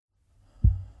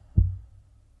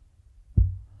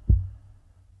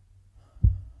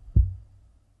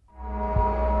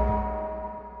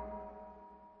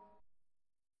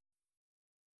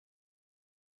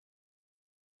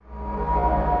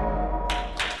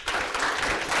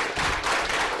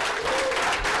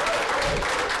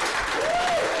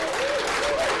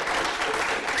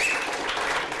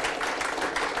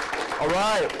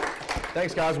right.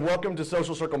 Thanks, guys. Welcome to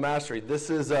Social Circle Mastery.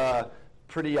 This is a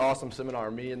pretty awesome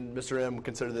seminar. Me and Mr. M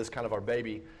consider this kind of our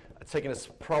baby. It's taken us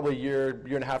probably a year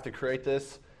and a half to create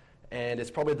this, and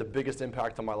it's probably the biggest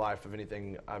impact on my life of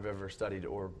anything I've ever studied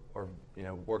or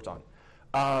worked on.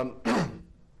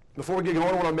 Before we get going,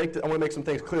 I want to make some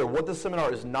things clear. What this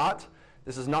seminar is not,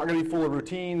 this is not going to be full of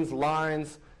routines,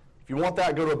 lines. If you want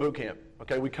that, go to a boot camp.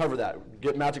 Okay, we cover that.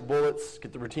 Get magic bullets,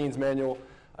 get the routines manual.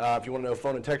 If you want to know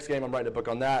phone and text game, I'm writing a book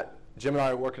on that. Jim and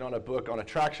I are working on a book on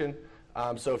attraction.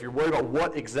 So if you're worried about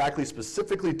what exactly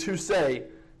specifically to say,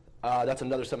 that's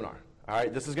another seminar. All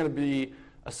right, this is going to be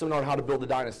a seminar on how to build a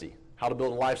dynasty, how to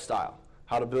build a lifestyle,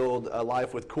 how to build a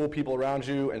life with cool people around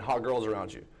you and hot girls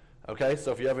around you. Okay,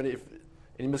 so if you have any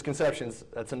misconceptions,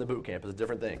 that's in the boot camp. It's a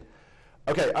different thing.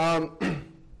 Okay,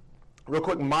 real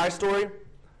quick, my story.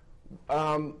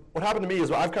 What happened to me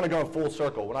is I've kind of gone full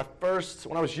circle. When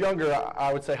I was younger,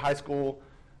 I would say high school,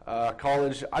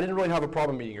 college, I didn't really have a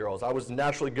problem meeting girls. I was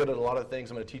naturally good at a lot of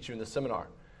things I'm going to teach you in this seminar.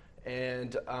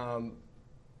 And,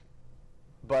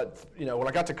 but when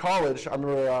I got to college, I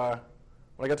remember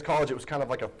when I got to college, it was kind of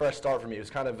like a fresh start for me. It was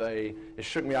kind of it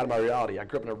shook me out of my reality. I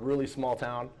grew up in a really small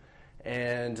town,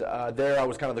 and there I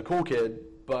was kind of the cool kid.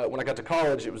 But when I got to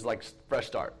college, it was like fresh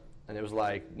start. And it was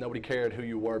like nobody cared who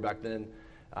you were back then.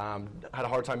 I had a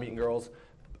hard time meeting girls,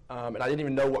 and I didn't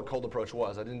even know what cold approach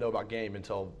was. I didn't know about game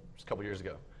until just a couple years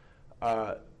ago.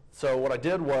 So what I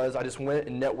did was I just went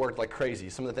and networked like crazy.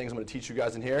 Some of the things I'm going to teach you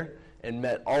guys in here, and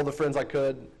met all the friends I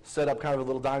could, set up kind of a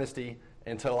little dynasty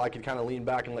until I could kind of lean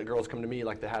back and let girls come to me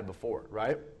like they had before,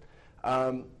 right?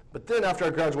 But then after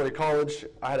I graduated college,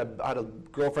 I had a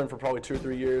girlfriend for probably 2 or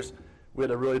 3 years. We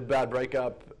had a really bad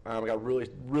breakup. I got really,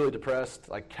 really depressed,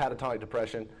 like catatonic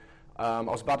depression. I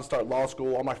was about to start law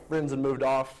school. All my friends had moved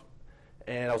off,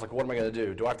 and I was like, what am I going to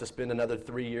do? Do I have to spend another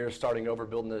 3 years starting over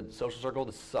building a social circle?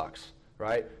 This sucks,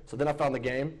 right? So then I found the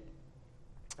game,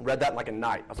 read that in like a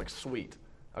night. I was like, sweet.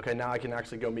 Okay, now I can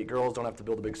actually go meet girls, don't have to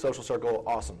build a big social circle.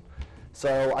 Awesome.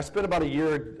 So I spent about a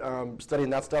year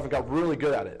studying that stuff and got really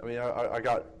good at it. I mean, I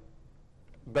got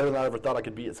better than I ever thought I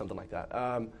could be at something like that.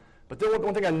 But then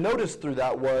one thing I noticed through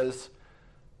that was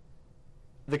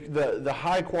the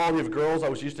high quality of girls I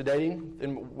was used to dating,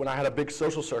 and when I had a big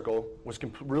social circle, was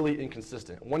really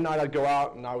inconsistent. One night I'd go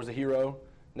out and I was a hero.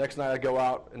 Next night I'd go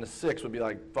out and the 6 would be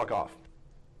like, fuck off.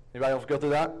 Anybody else go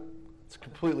through that? It's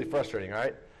completely frustrating,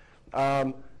 right?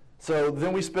 So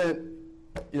then we spent,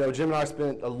 Jim and I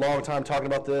spent a long time talking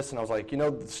about this, and I was like,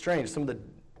 it's strange. Some of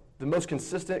the most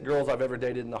consistent girls I've ever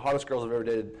dated and the hottest girls I've ever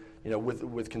dated,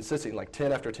 with consistency, like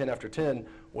 10 after 10 after 10,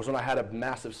 was when I had a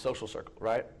massive social circle,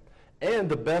 right? And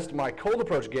the best my cold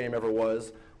approach game ever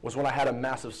was when I had a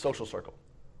massive social circle.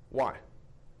 Why?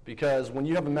 Because when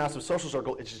you have a massive social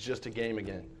circle, it's just a game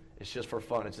again. It's just for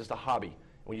fun. It's just a hobby.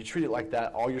 When you treat it like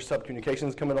that, all your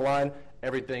sub-communications come into line,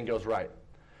 everything goes right.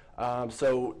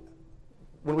 So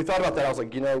when we thought about that, I was like,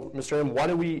 Mr. M, why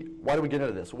do we get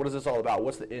into this? What is this all about?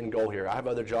 What's the end goal here? I have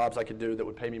other jobs I could do that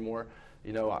would pay me more.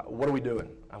 What are we doing?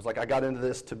 I was like, I got into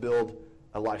this to build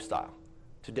a lifestyle,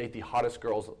 to date the hottest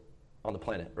girls on the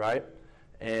planet, right?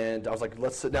 And I was like,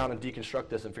 let's sit down and deconstruct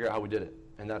this and figure out how we did it.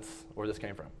 And that's where this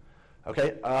came from.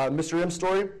 Okay, Mr. M's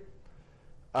story.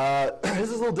 His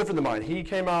is a little different than mine. He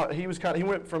came out, he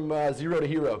went from 0 to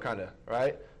hero, kind of,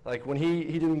 right? Like when he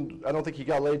didn't, I don't think he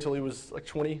got laid till he was like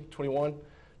 20, 21.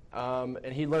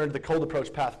 And he learned the cold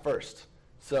approach path first.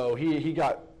 So he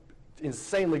got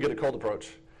insanely good at cold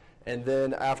approach. And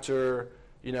then after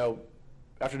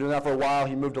doing that for a while,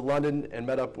 he moved to London and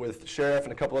met up with Sheriff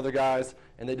and a couple other guys,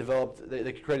 and they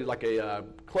created like a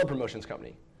club promotions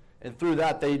company. And through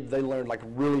that, they learned like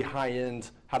really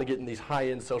high-end, how to get in these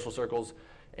high-end social circles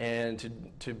and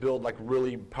to build like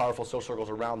really powerful social circles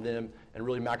around them and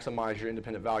really maximize your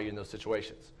independent value in those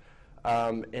situations.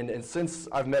 And since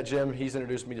I've met Jim, he's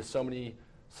introduced me to so many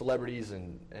celebrities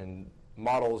and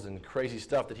models and crazy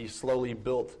stuff that he slowly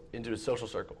built into his social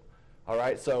circle. All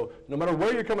right, so no matter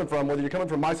where you're coming from, whether you're coming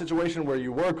from my situation where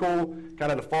you were cool, kind of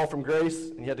had to fall from grace,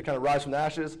 and you had to kind of rise from the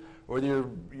ashes, or whether your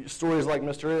stories like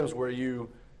Mr. M's where you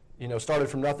started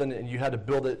from nothing and you had to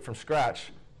build it from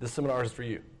scratch, this seminar is for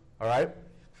you. All right?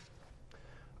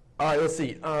 All right, let's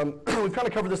see. We've kind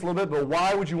of covered this a little bit, but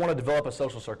why would you want to develop a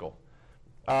social circle?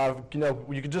 Why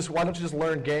don't you just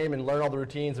learn game and learn all the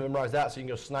routines and memorize that so you can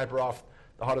go sniper off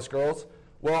the hottest girls?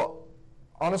 Well,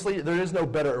 honestly, there is no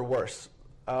better or worse.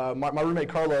 My roommate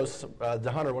Carlos,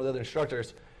 the hunter, one of the other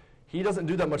instructors, he doesn't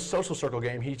do that much social circle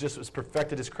game. He just has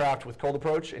perfected his craft with cold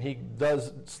approach, and he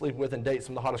does sleep with and date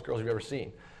some of the hottest girls you've ever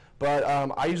seen. But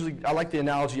I like the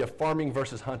analogy of farming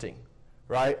versus hunting,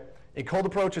 right? In cold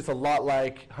approach, it's a lot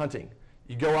like hunting.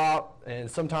 You go out, and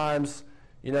sometimes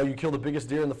You know, you kill the biggest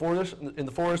deer in the forest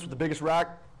with the biggest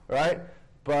rack, right?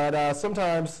 But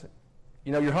sometimes,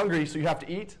 you know, you're hungry, so you have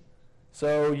to eat.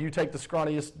 So you take the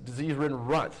scrawniest, disease-ridden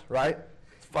runt, right?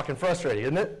 It's fucking frustrating,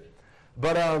 isn't it?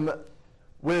 But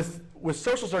with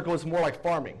Social Circle, it's more like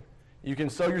farming. You can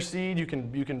sow your seed, you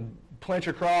can plant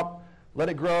your crop, let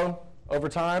it grow over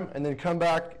time, and then come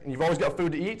back, and you've always got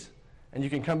food to eat, and you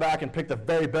can come back and pick the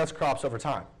very best crops over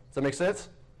time. Does that make sense?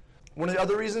 One of the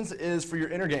other reasons is for your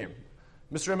inner game.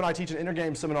 Mr. M and I teach an inner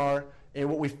game seminar, and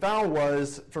what we found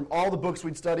was from all the books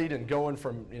we'd studied and going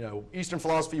from, you know, Eastern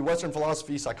philosophy, Western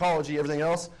philosophy, psychology, everything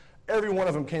else, every one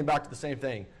of them came back to the same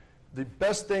thing. The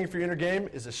best thing for your inner game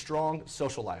is a strong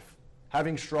social life,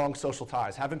 having strong social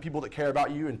ties, having people that care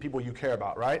about you and people you care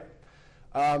about, right?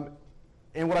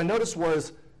 And what I noticed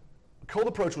was cold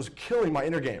approach was killing my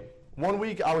inner game. One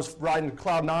week I was riding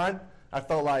cloud 9. I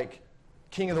felt like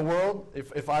king of the world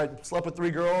if I slept with 3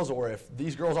 girls or if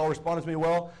these girls all responded to me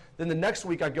well. Then the next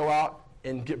week I'd go out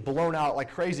and get blown out like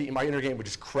crazy and my inner game would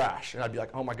just crash. And I'd be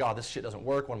like, oh my God, this shit doesn't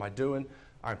work. What am I doing?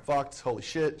 I'm fucked. Holy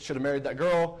shit. Should have married that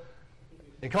girl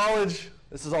in college.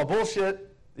 This is all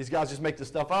bullshit. These guys just make this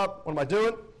stuff up. What am I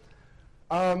doing?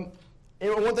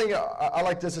 And one thing I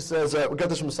like this, it says, we got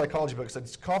this from a psychology book, it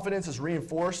says confidence is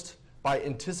reinforced by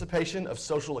anticipation of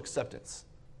social acceptance,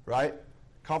 right?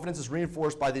 Confidence is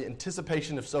reinforced by the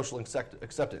anticipation of social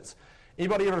acceptance.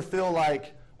 Anybody ever feel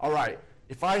like, all right,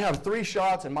 if I have 3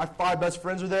 shots and my 5 best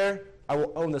friends are there, I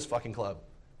will own this fucking club.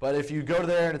 But if you go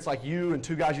there and it's like you and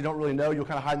 2 guys you don't really know, you'll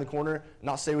kind of hide in the corner,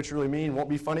 not say what you really mean, won't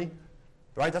be funny,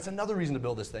 right? That's another reason to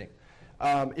build this thing.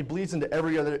 It bleeds into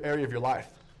every other area of your life.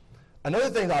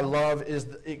 Another thing that I love is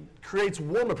it creates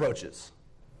warm approaches.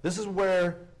 This is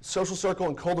where Social Circle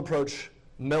and cold approach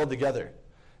meld together.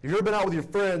 If you've ever been out with your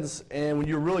friends and when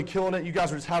you're really killing it, you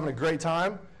guys were just having a great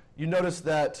time, you notice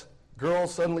that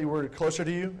girls suddenly were closer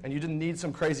to you and you didn't need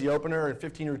some crazy opener and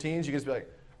 15 routines. You guys be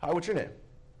like, hi, what's your name?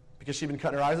 Because she'd been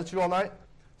cutting her eyes at you all night.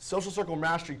 Social Circle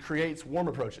mastery creates warm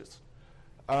approaches.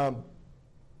 Okay,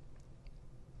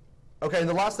 and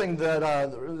the last thing that,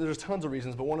 there's tons of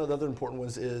reasons, but one of the other important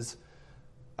ones is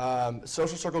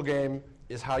Social Circle game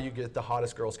is how you get the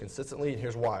hottest girls consistently, and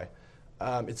here's why.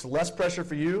 It's less pressure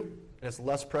for you, and it's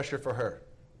less pressure for her,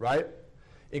 right?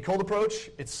 In cold approach,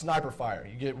 it's sniper fire.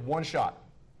 You get 1 shot.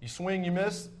 You swing, you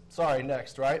miss, sorry,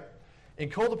 next, right? In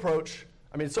cold approach,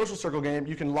 Social Circle game,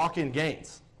 you can lock in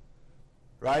gains,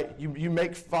 right? You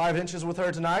make 5 inches with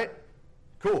her tonight,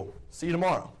 cool, see you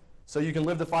tomorrow. So you can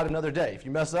live the fight another day. If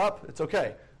you mess up, it's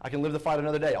okay. I can live the fight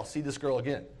another day. I'll see this girl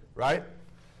again, right?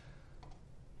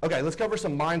 Okay, let's cover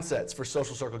some mindsets for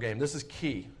Social Circle game. This is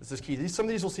key. Some of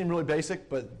these will seem really basic,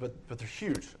 but they're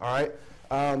huge, all right?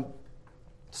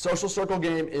 Social Circle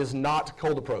game is not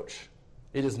cold approach.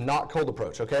 It is not cold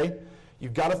approach, okay?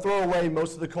 You've got to throw away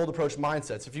most of the cold approach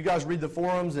mindsets. If you guys read the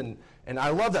forums, and I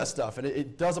love that stuff, and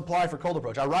it does apply for cold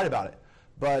approach. I write about it.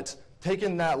 But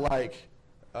taking that like,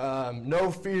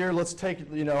 no fear, let's take,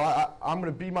 I'm going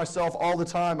to be myself all the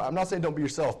time. I'm not saying don't be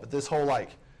yourself, but this whole like,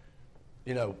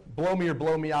 blow me or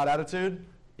blow me out attitude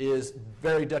is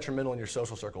very detrimental in your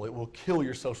social circle. It will kill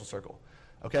your social circle.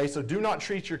 Okay, so do not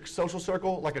treat your social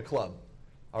circle like a club.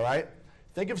 All right?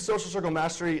 Think of social circle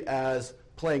mastery as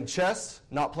playing chess,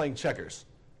 not playing checkers.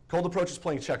 Cold approach is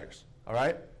playing checkers. All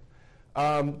right?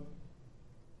 The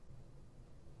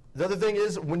other thing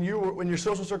is when your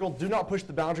social circle, do not push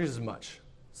the boundaries as much.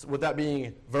 So with that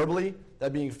being verbally,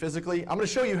 that being physically. I'm going to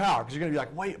show you how, because you're going to be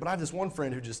like, wait, but I have this one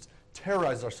friend who just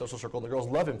terrorizes our social circle, and the girls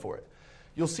love him for it.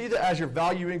 You'll see that as your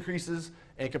value increases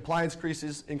and compliance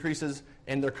increases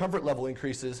and their comfort level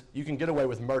increases, you can get away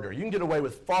with murder. You can get away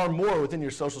with far more within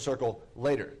your social circle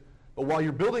later. But while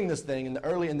you're building this thing in the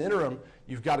interim,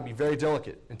 you've got to be very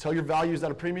delicate. Until your value is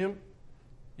at a premium,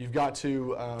 you've got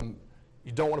to,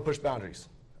 you don't want to push boundaries.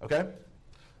 Okay?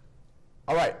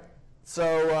 All right.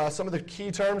 So some of the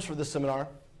key terms for this seminar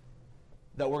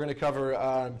that we're going to cover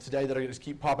today that are going to just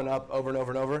keep popping up over and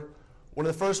over and over. One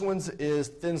of the first ones is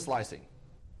thin slicing.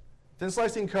 Thin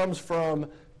slicing comes from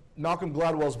Malcolm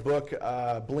Gladwell's book,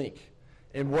 Blink.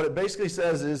 And what it basically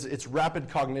says is it's rapid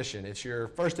cognition. It's your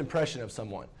first impression of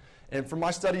someone. And from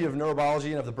my study of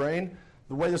neurobiology and of the brain,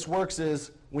 the way this works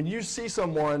is when you see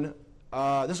someone,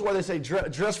 this is why they say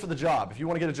dress for the job. If you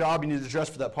want to get a job, you need to dress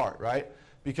for that part, right?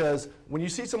 Because when you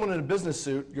see someone in a business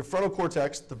suit, your frontal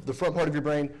cortex, the front part of your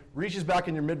brain, reaches back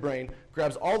in your midbrain,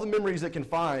 grabs all the memories it can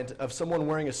find of someone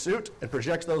wearing a suit, and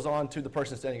projects those onto the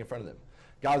person standing in front of them.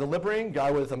 Guy with a lip ring,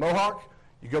 guy with a mohawk,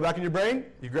 you go back in your brain,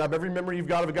 you grab every memory you've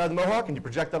got of a guy with a mohawk, and you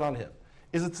project that on him.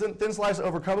 Is it thin slice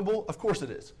overcomable? Of course it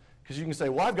is. Because you can say,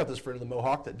 well, I've got this friend with a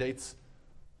mohawk that dates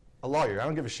a lawyer. I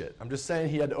don't give a shit. I'm just saying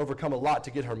he had to overcome a lot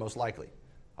to get her, most likely.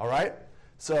 All right?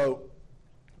 So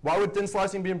why would thin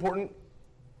slicing be important?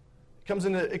 It comes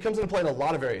into play in a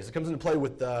lot of areas. It comes into play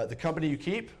with the company you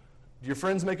keep. Do your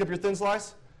friends make up your thin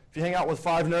slice? If you hang out with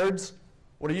 5 nerds,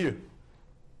 what are you?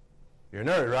 You're a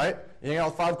nerd, right? You hang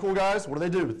out with 5 cool guys, what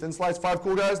do? Thin slice 5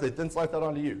 cool guys, they thin slice that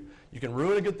onto you. You can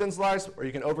ruin a good thin slice or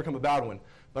you can overcome a bad one.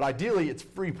 But ideally, it's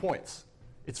free points.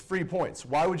 It's free points.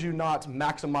 Why would you not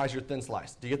maximize your thin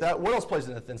slice? Do you get that? What else plays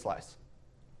in a thin slice?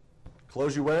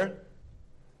 Clothes you wear?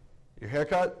 Your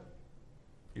haircut?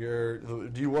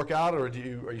 Do you work out or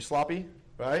are you sloppy,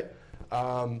 right?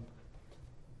 But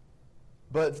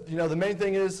the main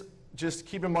thing is just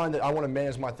keep in mind that I want to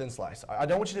manage my thin slice. I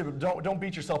don't want you to don't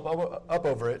beat yourself up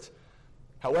over it.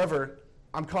 However,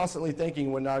 I'm constantly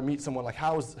thinking when I meet someone like,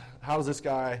 how is this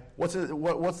guy? What's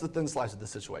the thin slice of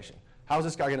this situation? How is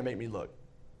this guy going to make me look?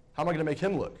 How am I going to make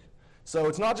him look? So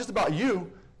it's not just about you.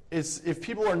 It's if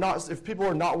people are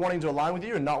not wanting to align with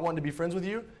you and not wanting to be friends with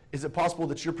you, is it possible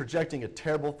that you're projecting a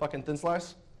terrible fucking thin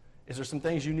slice? Is there some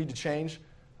things you need to change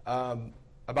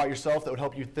about yourself that would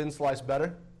help you thin slice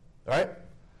better? All right?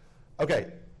 Okay.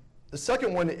 The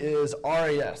second one is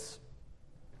RAS.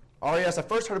 RAS, I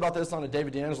first heard about this on a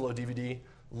David D'Angelo DVD a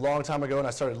long time ago, and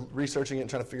I started researching it and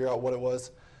trying to figure out what it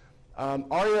was.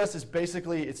 RAS is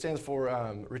basically, it stands for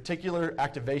Reticular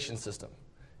Activation System.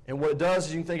 And what it does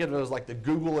is you can think of it as like the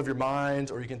Google of your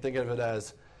mind, or you can think of it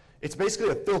as, it's basically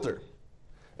a filter.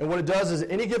 And what it does is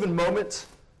at any given moment,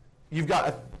 you've got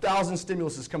 1,000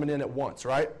 stimuluses coming in at once,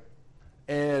 right?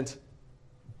 And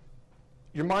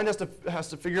your mind has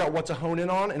to figure out what to hone in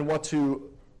on and what to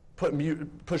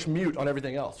push mute on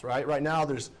everything else, right? Right now,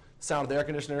 there's the sound of the air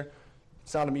conditioner,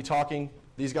 sound of me talking,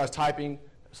 these guys typing,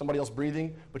 somebody else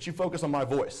breathing, but you focus on my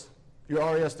voice. Your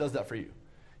RAS does that for you.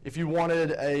 If you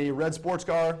wanted a red sports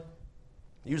car,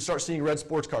 you'd start seeing red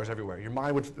sports cars everywhere. Your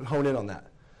mind would hone in on that.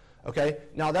 Okay?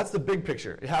 Now that's the big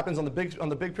picture. It happens on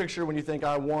the big picture when you think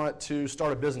I want to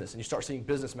start a business and you start seeing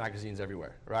business magazines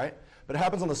everywhere, right? But it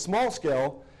happens on the small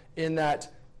scale in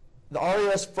that the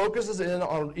RAS focuses in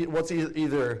on what's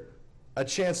either a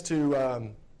chance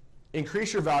to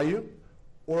increase your value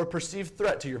or a perceived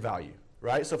threat to your value,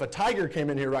 right? So if a tiger came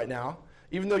in here right now,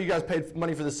 even though you guys paid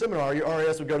money for the seminar, your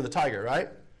RAS would go to the tiger, right?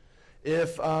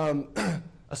 If a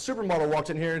supermodel walked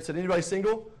in here and said, anybody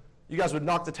single? You guys would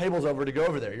knock the tables over to go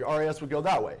over there. Your RAS would go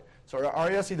that way. So our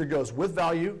RAS either goes with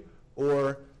value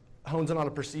or hones in on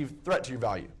a perceived threat to your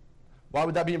value. Why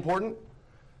would that be important?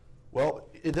 Well,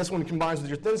 this one combines with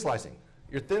your thin slicing.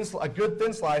 A good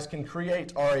thin slice can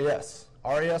create RAS.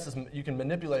 RAS is, you can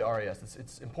manipulate RAS.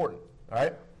 It's important, all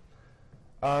right?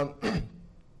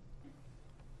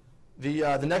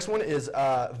 The next one is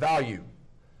value.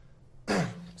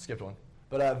 Skipped one.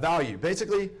 But value.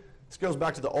 Basically, this goes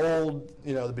back to the old,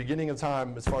 the beginning of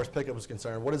time as far as pickup is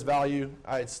concerned. What is value?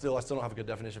 I still don't have a good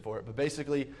definition for it. But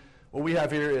basically, what we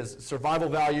have here is survival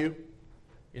value.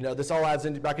 This all adds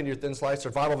back into your thin slice.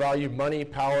 Survival value, money,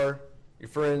 power, your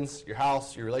friends, your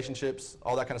house, your relationships,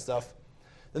 all that kind of stuff.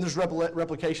 Then there's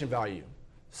replication value.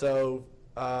 So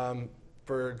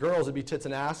for girls, it'd be tits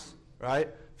and ass, right?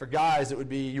 For guys, it would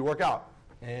be you work out.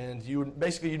 And you'd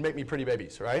make me pretty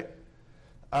babies, right?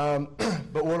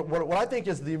 But what I think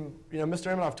is Mr. M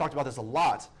and I have talked about this a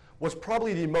lot. What's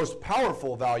probably the most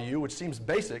powerful value, which seems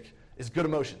basic, is good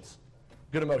emotions.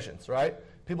 Good emotions, right?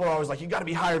 People are always like, you got to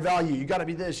be higher value, you got to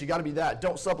be this, you got to be that,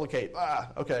 don't supplicate.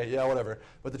 Okay, yeah, whatever.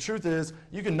 But the truth is,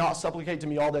 you can not supplicate to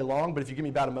me all day long, but if you give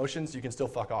me bad emotions, you can still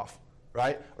fuck off,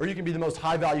 right? Or you can be the most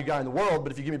high value guy in the world,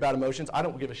 but if you give me bad emotions, I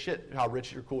don't give a shit how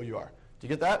rich or cool you are. Do you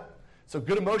get that? So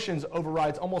good emotions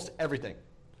overrides almost everything.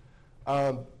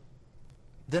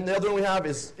 Then the other one we have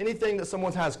is anything that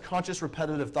someone has conscious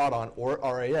repetitive thought on, or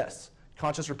RAS,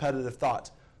 conscious repetitive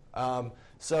thought.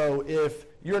 So if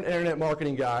you're an internet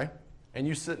marketing guy, and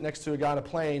you sit next to a guy on a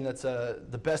plane that's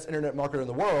the best internet marketer in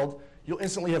the world, you'll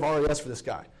instantly have RAS for this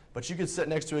guy. But you could sit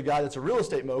next to a guy that's a real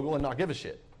estate mogul and not give a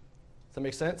shit. Does that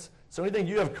make sense? So anything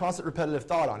you have constant repetitive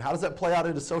thought on, how does that play out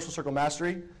into social circle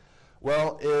mastery?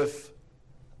 Well, if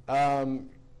I'm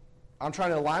trying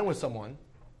to align with someone,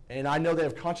 and I know they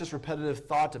have conscious repetitive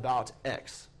thought about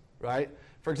X, right?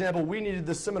 For example, we needed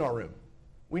this seminar room.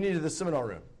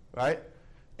 Right?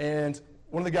 And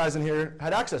one of the guys in here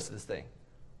had access to this thing.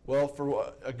 Well,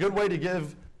 for a good way to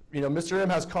give, Mr. M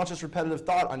has conscious repetitive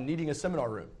thought on needing a seminar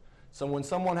room. So when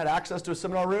someone had access to a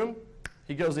seminar room,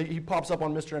 he pops up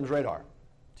on Mr. M's radar. Do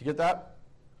you get that?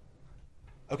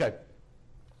 Okay.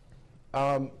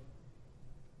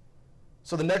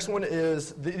 So the next one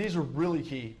is, these are really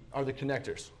key, are the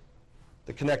connectors.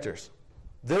 The connectors.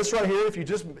 This right here,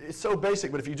 it's so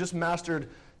basic, but if you just mastered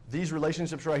these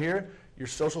relationships right here, your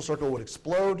social circle would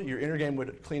explode, your inner game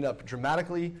would clean up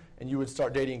dramatically, and you would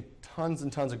start dating tons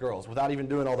and tons of girls without even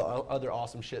doing all the other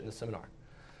awesome shit in the seminar.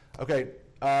 Okay,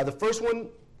 the first one,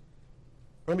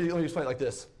 let me explain it like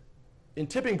this. In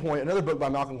Tipping Point, another book by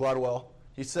Malcolm Gladwell,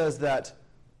 he says that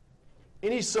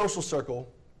any social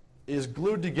circle is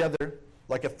glued together,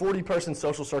 like a 40-person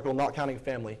social circle, not counting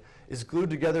family, is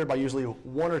glued together by usually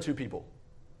one or two people.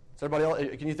 So everybody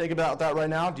else, can you think about that right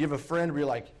now? Do you have a friend where you're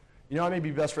like, you know, I may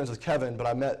be best friends with Kevin, but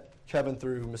I met Kevin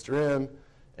through Mr. M,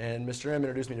 and Mr. M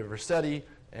introduced me to Versetti,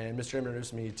 and Mr. M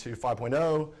introduced me to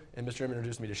 5.0, and Mr. M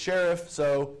introduced me to Sheriff.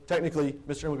 So technically,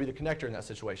 Mr. M would be the connector in that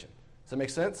situation. Does that make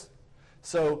sense?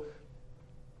 So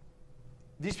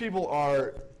these people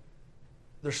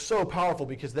they're so powerful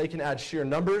because they can add sheer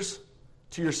numbers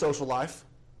to your social life,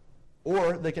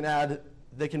 or they can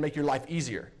make your life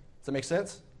easier. Does that make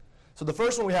sense? So the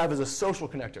first one we have is a social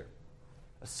connector.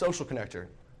 A social connector.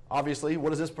 Obviously,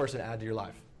 what does this person add to your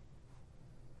life?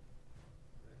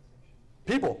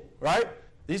 People, right?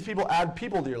 These people add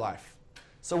people to your life.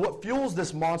 So what fuels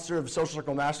this monster of social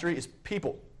circle mastery is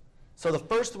people. So the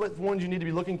first ones you need to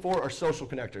be looking for are social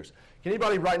connectors. Can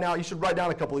anybody right now, you should write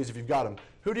down a couple of these if you've got them.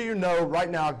 Who do you know right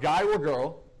now, guy or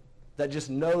girl, that just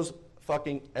knows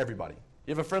fucking everybody?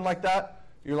 You have a friend like that?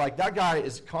 You're like, that guy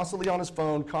is constantly on his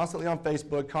phone, constantly on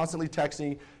Facebook, constantly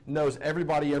texting, knows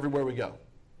everybody everywhere we go.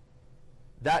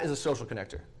 That is a social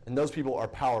connector, and those people are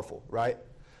powerful, right?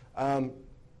 The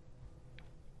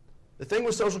thing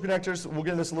with social connectors, we'll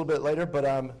get into this a little bit later,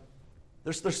 but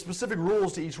there's specific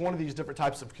rules to each one of these different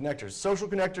types of connectors. Social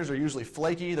connectors are usually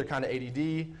flaky, they're kind of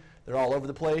ADD, they're all over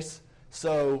the place.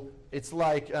 So it's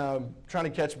like trying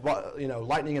to catch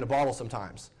lightning in a bottle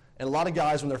sometimes. And a lot of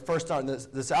guys, when they're first starting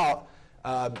this out,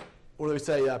 what do they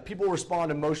say? People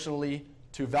respond emotionally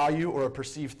to value or a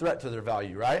perceived threat to their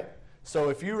value, right? So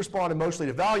if you respond emotionally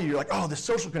to value, you're like, oh, this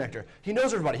social connector, he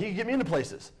knows everybody, he can get me into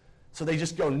places. So they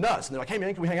just go nuts, and they're like, hey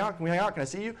man, can we hang out? Can we hang out? Can I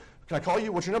see you? Can I call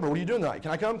you? What's your number? What are you doing tonight? Can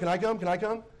I come? Can I come? Can I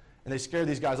come? And they scare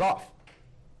these guys off.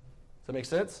 Does that make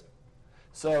sense?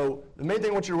 So the main thing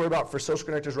I want you to worry about for social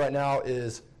connectors right now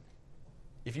is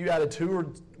if you added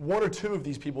one or two of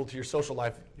these people to your social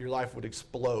life, your life would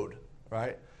explode,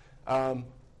 right?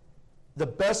 The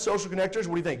best social connectors,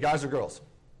 what do you think, guys or girls?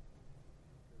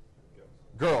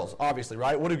 Girls, obviously,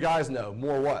 right? What do guys know?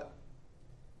 More what?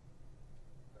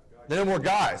 They know more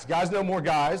guys. Guys know more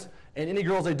guys, and any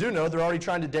girls they do know, they're already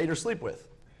trying to date or sleep with.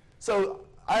 So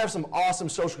I have some awesome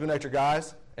social connector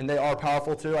guys, and they are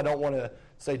powerful too. I don't want to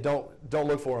say don't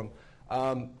look for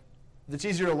them. It's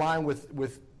easier to align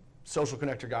with social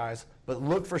connector guys, but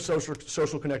look for social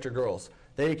connector girls.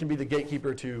 They can be the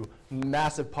gatekeeper to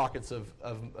massive pockets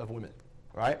of women,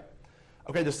 right?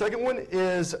 Okay, the second one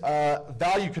is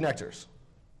value connectors.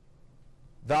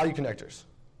 Value connectors.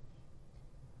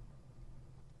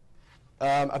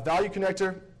 A value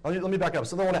connector, let me back up.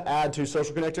 Something I want to add to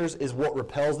social connectors is what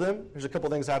repels them. There's a couple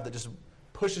things I have that just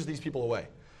pushes these people away.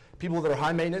 People that are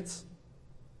high maintenance.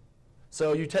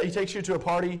 So he takes you to a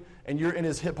party, and you're in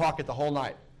his hip pocket the whole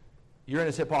night. You're in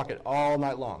his hip pocket all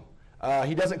night long.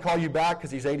 He doesn't call you back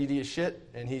because he's ADD as shit,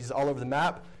 and he's all over the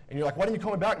map. And you're like, why didn't you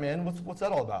call me back, man? What's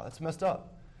that all about? That's messed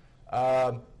up.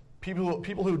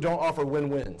 People who don't offer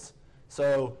win-wins.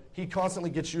 So he constantly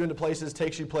gets you into places,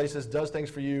 takes you places, does things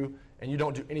for you, and you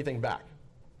don't do anything back,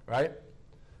 right?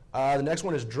 The next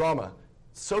one is drama.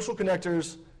 Social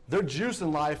connectors, their juice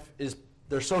in life is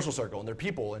their social circle and their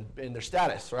people and their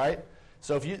status, right?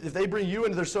 So if they bring you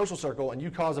into their social circle and you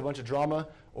cause a bunch of drama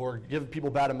or give people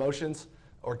bad emotions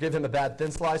or give him a bad thin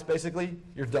slice, basically,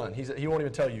 you're done. He won't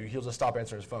even tell you. He'll just stop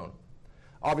answering his phone.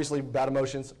 Obviously, bad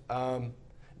emotions.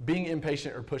 Being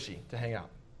impatient or pushy to hang out,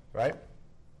 right?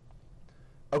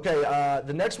 Okay,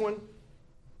 the next one,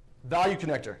 value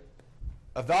connector.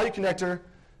 A value connector,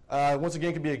 once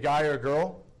again, could be a guy or a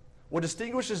girl. What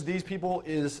distinguishes these people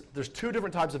is there's two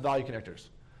different types of value connectors.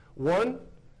 One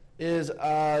is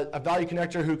a value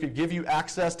connector who could give you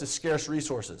access to scarce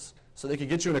resources. So they could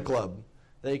get you in a club.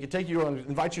 They could take you on,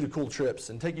 invite you to cool trips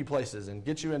and take you places and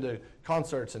get you into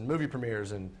concerts and movie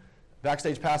premieres and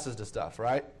backstage passes to stuff,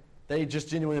 right? They just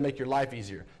genuinely make your life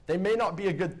easier. They may not be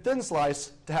a good thin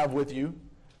slice to have with you,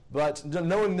 but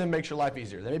knowing them makes your life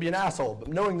easier. They may be an asshole, but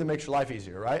knowing them makes your life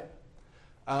easier, right?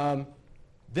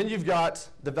 Then you've got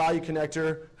the value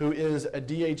connector who is a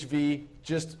DHV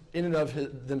just in and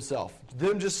of themselves.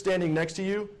 Them just standing next to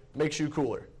you makes you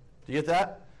cooler. Do you get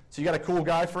that? So you got a cool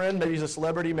guy friend. Maybe he's a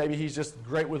celebrity. Maybe he's just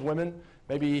great with women.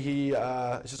 Maybe he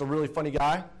is just a really funny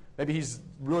guy. Maybe he's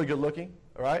really good looking,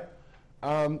 all right?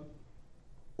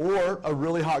 Or a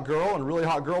really hot girl and really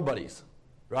hot girl buddies,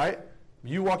 right?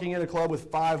 You walking in a club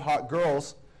with 5 hot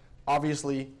girls,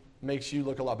 obviously makes you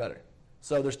look a lot better.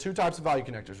 So there's two types of value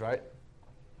connectors, right?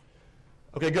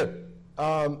 Okay, good.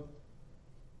 To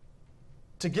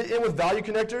get in with value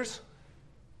connectors,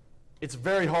 it's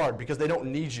very hard because they don't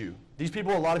need you. These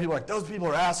people, a lot of people are like, those people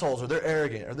are assholes, or they're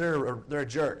arrogant, or they're a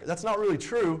jerk. That's not really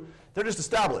true. They're just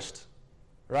established,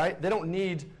 right? They don't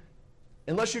need,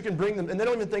 unless you can bring them, and they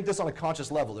don't even think this on a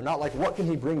conscious level. They're not like, what can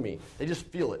he bring me? They just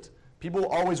feel it. People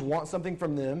always want something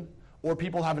from them, or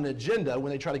people have an agenda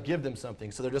when they try to give them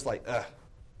something, so they're just like,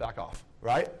 back off,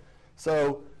 right?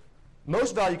 So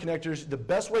most value connectors, the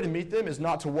best way to meet them is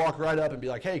not to walk right up and be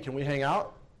like, hey, can we hang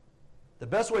out? The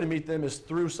best way to meet them is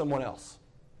through someone else,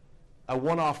 a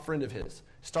one-off friend of his.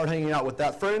 Start hanging out with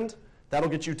that friend. That'll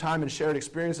get you time and shared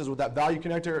experiences with that value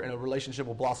connector, and a relationship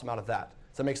will blossom out of that.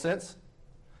 Does that make sense?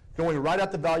 Going right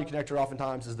at the value connector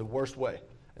oftentimes is the worst way,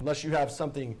 unless you have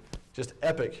something just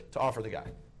epic to offer the guy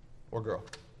or girl.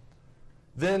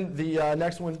 Then the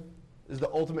next one is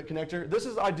the ultimate connector. This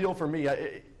is ideal for me.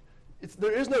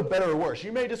 There is no better or worse.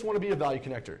 You may just want to be a value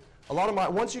connector.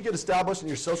 Once you get established in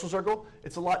your social circle,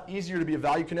 it's a lot easier to be a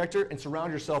value connector and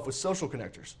surround yourself with social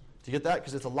connectors. Do you get that?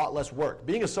 Because it's a lot less work.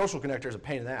 Being a social connector is a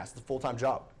pain in the ass. It's a full-time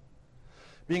job.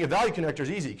 Being a value connector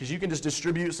is easy because you can just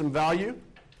distribute some value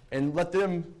and let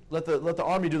the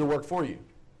army do the work for you.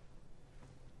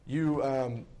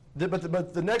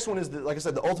 But the next one is, like I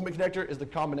said, the ultimate connector is the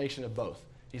combination of both.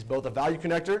 He's both a value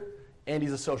connector and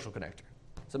he's a social connector.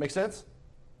 Does that make sense?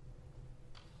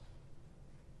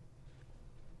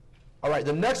 All right,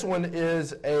 the next one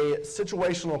is a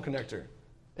situational connector.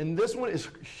 And this one is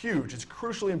huge. It's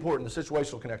crucially important, the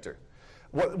situational connector.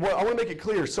 What I want to make it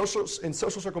clear, in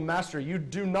Social Circle Mastery, you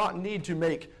do not need to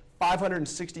make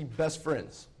 560 best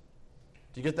friends.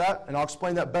 Do you get that? And I'll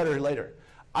explain that better later.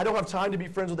 I don't have time to be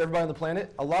friends with everybody on the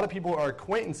planet. A lot of people are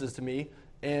acquaintances to me,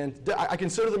 and I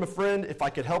consider them a friend. If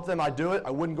I could help them, I'd do it. I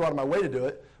wouldn't go out of my way to do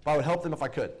it, but I would help them if I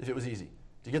could, if it was easy.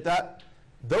 Do you get that?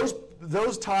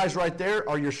 Those ties right there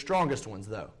are your strongest ones,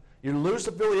 though. Your loose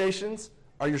affiliations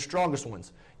are your strongest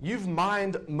ones. You've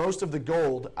mined most of the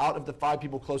gold out of the 5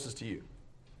 people closest to you.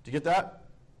 Do you get that?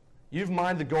 You've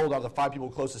mined the gold out of the 5 people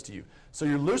closest to you. So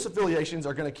your loose affiliations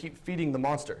are going to keep feeding the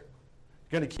monster.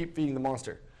 You're going to keep feeding the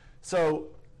monster. So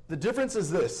the difference is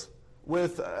this.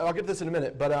 I'll get to this in a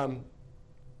minute, but I'll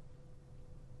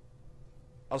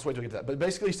just wait till we get to that. But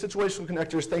basically, situational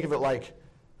connectors, think of it like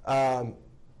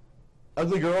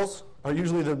ugly girls are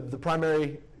usually the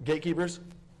primary gatekeepers,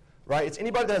 right? It's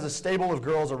anybody that has a stable of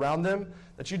girls around them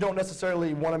that you don't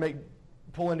necessarily want to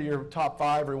pull into your top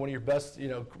 5 or one of your best,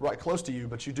 right close to you,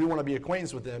 but you do want to be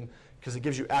acquainted with them because it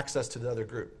gives you access to the other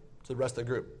group, to the rest of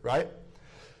the group, right?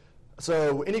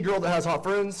 So any girl that has hot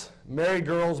friends, married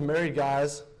girls, married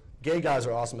guys, gay guys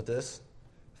are awesome at this,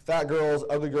 fat girls,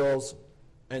 ugly girls,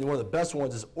 and one of the best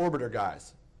ones is orbiter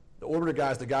guys. The orbiter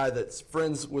guy is the guy that's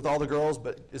friends with all the girls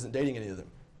but isn't dating any of them,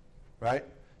 right?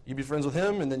 You be friends with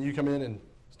him, and then you come in and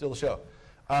steal the show.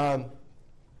 But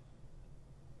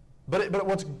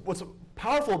what's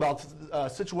powerful about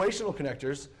situational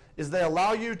connectors is they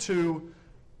allow you to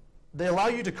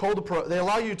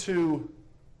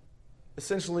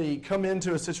essentially come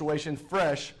into a situation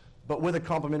fresh, but with a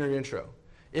complimentary intro.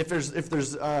 If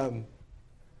it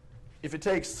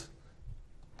takes,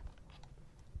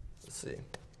 let's see.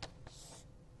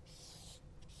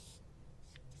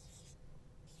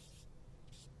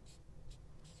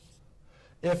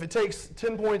 If it takes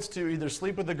 10 points to either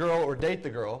sleep with the girl or date the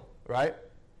girl, right,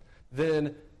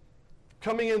 then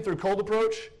coming in through cold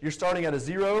approach, you're starting at a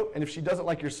 0, and if she doesn't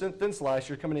like your thin slice,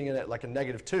 you're coming in at like a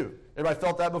 -2. Everybody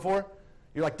felt that before?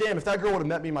 You're like, damn, if that girl would have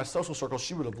met me in my social circle,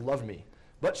 she would have loved me.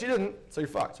 But she didn't, so you're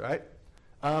fucked, right?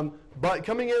 But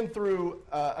coming in through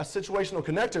a situational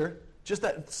connector, just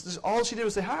all she did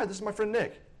was say, hi, this is my friend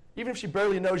Nick. Even if she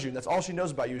barely knows you, and that's all she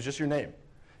knows about you is just your name.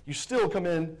 You still come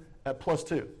in at +2.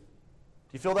 Do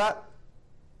you feel that?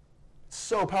 It's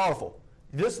so powerful.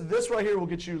 This right here will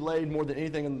get you laid more than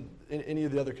anything in any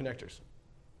of the other connectors.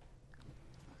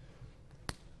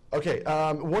 Okay,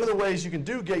 one of the ways you can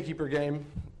do gatekeeper game,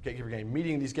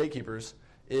 meeting these gatekeepers,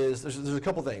 is there's a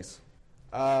couple things.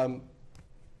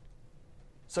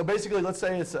 So basically, let's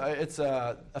say it's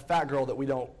a fat girl that we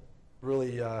don't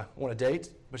really want to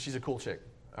date, but she's a cool chick,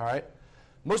 all right?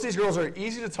 Most of these girls are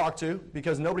easy to talk to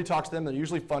because nobody talks to them. They're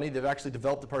usually funny. They've actually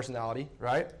developed a personality,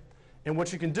 right? And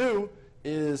what you can do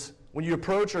is when you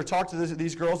approach or talk to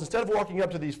these girls, instead of walking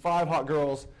up to these 5 hot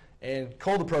girls and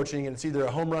cold approaching and it's either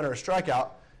a home run or a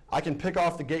strikeout, I can pick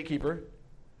off the gatekeeper,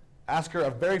 ask her a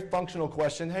very functional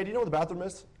question. Hey, do you know where the bathroom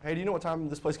is? Hey, do you know what time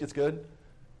this place gets good?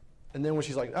 And then when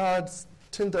she's like, it's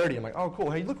 10:30, I'm like, oh,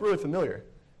 cool. Hey, you look really familiar.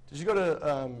 Did you go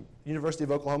to University of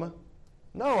Oklahoma?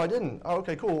 No, I didn't. Oh,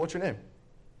 okay, cool. What's your name?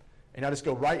 And I just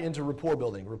go right into rapport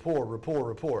building.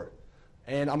 Rapport.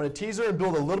 And I'm going to tease her and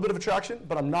build a little bit of attraction,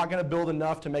 but I'm not going to build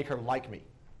enough to make her like me.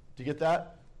 Do you get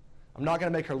that? I'm not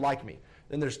going to make her like me.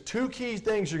 Then there's two key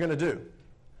things you're going to do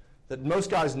that most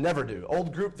guys never do.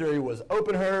 Old group theory was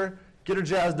open her, get her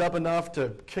jazzed up enough to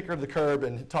kick her to the curb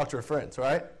and talk to her friends,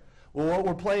 right? Well,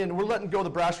 what we're letting go of the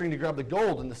brass ring to grab the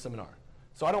gold in this seminar.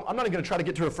 So I'm not even going to try to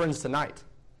get to her friends tonight.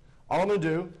 All I'm going to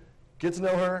do, get to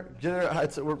know her,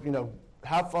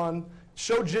 have fun,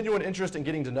 show genuine interest in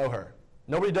getting to know her.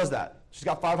 Nobody does that. She's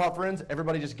got 5 hot friends.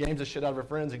 Everybody just games the shit out of her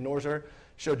friends, ignores her.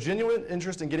 Show genuine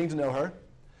interest in getting to know her.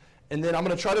 And then I'm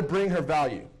going to try to bring her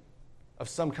value of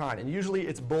some kind. And usually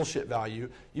it's bullshit value.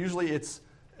 Usually it's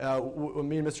what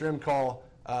me and Mr. M call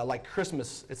like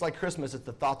Christmas. It's like Christmas. It's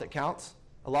the thought that counts.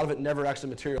 A lot of it never actually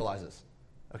materializes.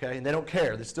 Okay? And they don't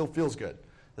care. It still feels good.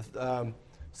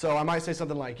 So I might say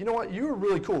something like, you know what? You were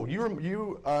really cool. You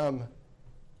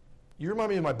remind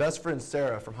me of my best friend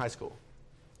Sarah from high school.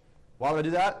 Why would I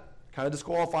do that? Kind of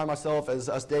disqualify myself as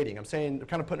us dating. I'm kind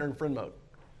of putting her in friend mode.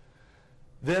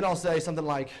 Then I'll say something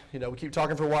like, we keep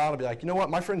talking for a while. I'll be like, you know what?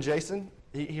 My friend Jason,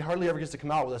 he hardly ever gets to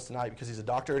come out with us tonight because he's a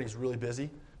doctor and he's really busy.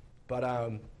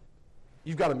 But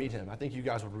you've got to meet him. I think you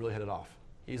guys would really hit it off.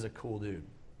 He's a cool dude.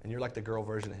 And you're like the girl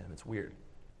version of him. It's weird.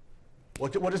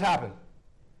 What just happened?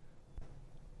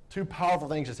 2 powerful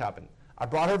things just happened. I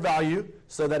brought her value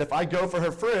so that if I go for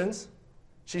her friends,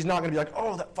 she's not going to be like,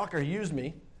 oh, that fucker used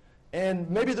me. And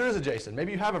maybe there is a Jason.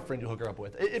 Maybe you have a friend you hook her up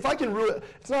with. If I can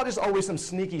it's not just always some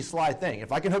sneaky, sly thing.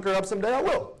 If I can hook her up someday, I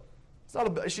will.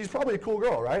 She's probably a cool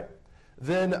girl, right?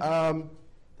 Then the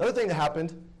other thing that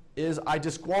happened is I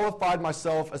disqualified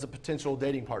myself as a potential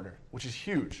dating partner, which is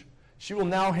huge. She will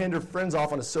now hand her friends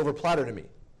off on a silver platter to me.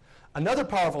 Another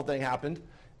powerful thing happened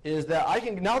is that I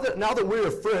can, now that we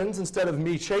are friends, instead of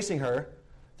me chasing her,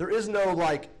 there is no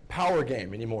power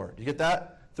game anymore. Do you get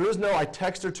that? There is no I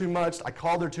text her too much, I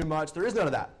called her too much. There is none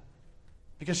of that.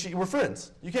 Because we're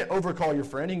friends. You can't overcall your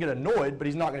friend. He can get annoyed, but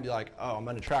he's not going to be like, oh, I'm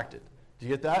unattracted. Do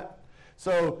you get that?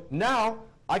 So now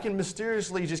I can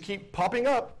mysteriously just keep popping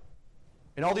up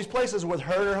in all these places where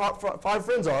her and her hot 5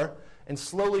 friends are and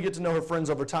slowly get to know her friends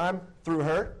over time through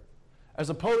her, as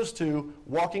opposed to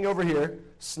walking over here,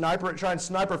 try and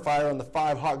sniper fire on the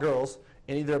 5 hot girls,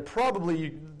 and either probably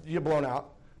you get blown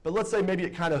out, but let's say maybe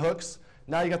it kind of hooks.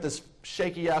 Now you got this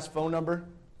shaky-ass phone number,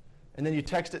 and then you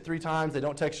text it 3 times, they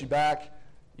don't text you back.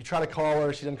 You try to call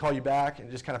her, she doesn't call you back, and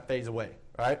it just kind of fades away,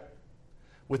 right?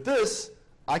 With this,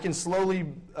 I can slowly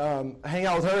hang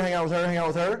out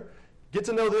with her, get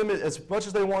to know them as much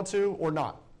as they want to or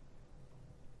not.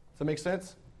 Does that make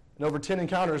sense? And over 10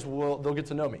 encounters, they'll get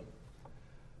to know me.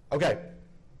 Okay.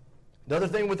 The other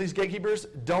thing with these gatekeepers,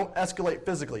 don't escalate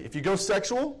physically. If you go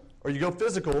sexual or you go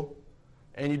physical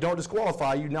and you don't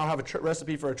disqualify, you now have a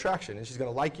recipe for attraction. And she's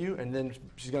going to like you, and then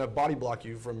she's going to body block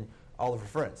you from all of her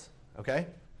friends. Okay?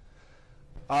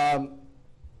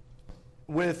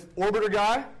 With Orbiter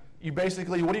Guy, you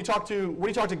basically, what do you talk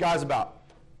to guys about?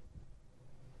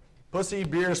 Pussy,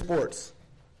 beer, sports.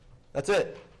 That's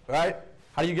it, right?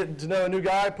 How do you get to know a new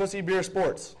guy? Pussy, beer,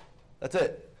 sports. That's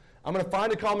it. I'm going to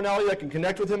find a commonality that I can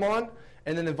connect with him on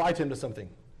and then invite him to something.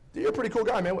 You're a pretty cool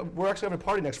guy, man. We're actually having a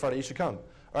party next Friday. You should come.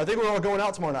 Or I think we're all going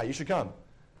out tomorrow night. You should come.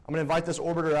 I'm going to invite this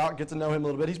Orbiter out, get to know him a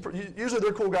little bit. Usually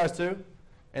they're cool guys too.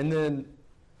 And then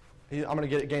I'm going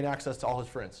to gain access to all his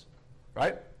friends,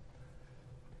 right?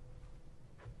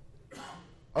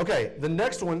 Okay, the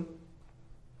next one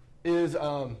is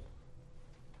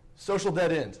social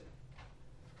dead end.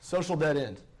 Social dead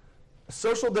end. A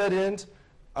social dead end,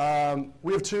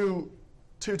 we have two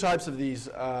types of these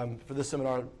for this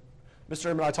seminar. Mr.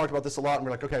 M and I talked about this a lot, and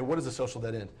we're like, okay, what is a social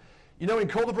dead end? You know, in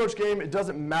cold approach game, it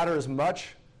doesn't matter as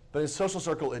much, but in social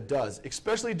circle, it does,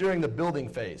 especially during the building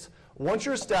phase. Once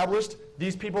you're established,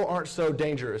 these people aren't so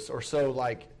dangerous or so,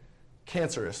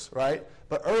 cancerous, right?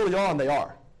 But early on, they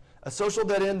are. A social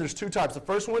dead end, there's 2 types. The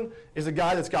first one is a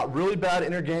guy that's got really bad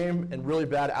inner game and really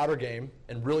bad outer game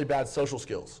and really bad social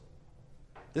skills.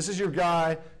 This is your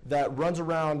guy that runs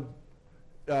around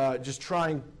just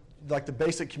trying the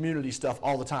basic community stuff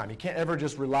all the time. He can't ever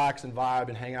just relax and vibe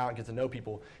and hang out and get to know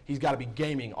people. He's got to be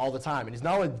gaming all the time. And he's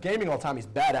not only gaming all the time, he's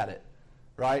bad at it,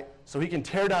 right? So he can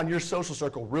tear down your social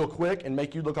circle real quick and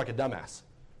make you look like a dumbass.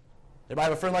 Anybody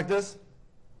have a friend like this?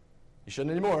 You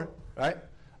shouldn't anymore, right?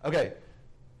 Okay.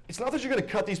 It's not that you're going to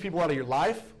cut these people out of your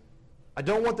life. I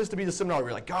don't want this to be the seminar where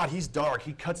you're like, God, he's dark.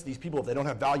 He cuts these people if they don't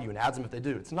have value and adds them if they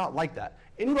do. It's not like that.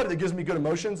 Anybody that gives me good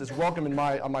emotions is welcome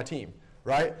on my team,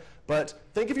 right? But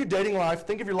think of your dating life,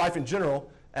 think of your life in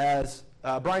general as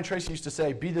Brian Tracy used to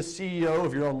say, be the CEO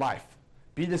of your own life.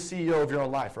 Be the CEO of your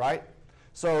own life, right?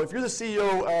 So if you're the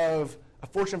CEO of a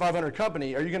Fortune 500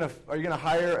 company, are you gonna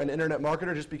hire an internet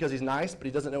marketer just because he's nice but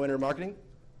he doesn't know internet marketing?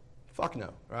 Fuck no,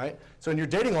 right? So in your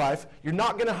dating life, you're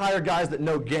not gonna hire guys that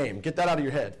know game. Get that out of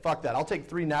your head. Fuck that. I'll take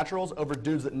 3 naturals over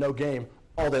dudes that know game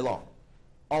all day long.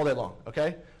 All day long,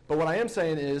 okay? But what I am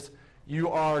saying is you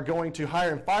are going to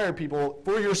hire and fire people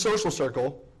for your social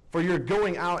circle, for your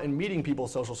going out and meeting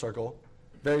people's social circle,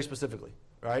 very specifically,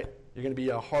 right? You're going to be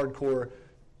a hardcore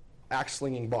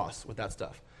axe-slinging boss with that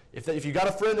stuff. If you got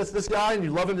a friend that's this guy and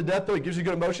you love him to death, though, he gives you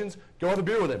good emotions, go have a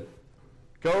beer with him.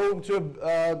 Go to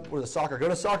go to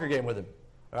a soccer game with him,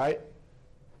 all right?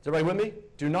 Is everybody with me?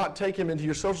 Do not take him into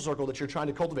your social circle that you're trying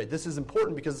to cultivate. This is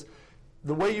important because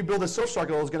the way you build a social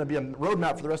circle is going to be a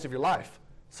roadmap for the rest of your life.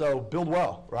 So build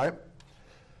well, right?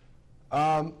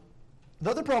 The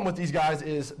other problem with these guys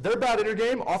is their bad inner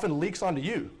game often leaks onto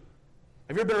you.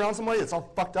 Have you ever been around somebody that's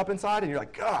all fucked up inside and you're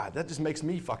like, God, that just makes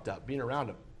me fucked up being around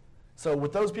them. So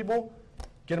with those people,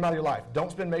 get them out of your life.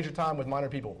 Don't spend major time with minor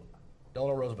people.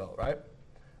 Delano Roosevelt, right?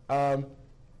 The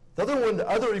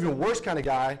other even worse kind of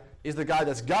guy is the guy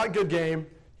that's got good game.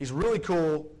 He's really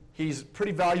cool. He's a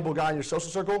pretty valuable guy in your social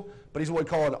circle, but he's what we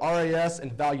call an RAS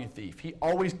and value thief. He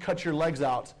always cuts your legs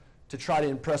out to try to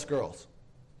impress girls.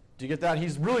 Do you get that?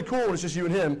 He's really cool when it's just you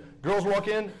and him. Girls walk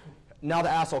in, now the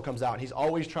asshole comes out. He's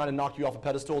always trying to knock you off a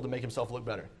pedestal to make himself look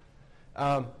better.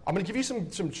 I'm going to give you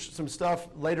some stuff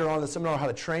later on in the seminar on how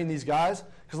to train these guys,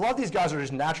 because a lot of these guys are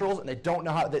just naturals and they don't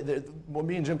know how. What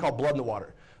me and Jim call blood in the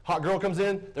water. Hot girl comes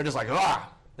in, they're just like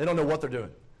they don't know what they're doing.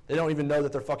 They don't even know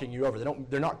that they're fucking you over.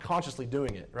 They're not consciously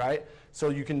doing it, right? So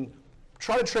you can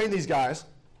try to train these guys.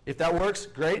 If that works,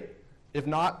 great. If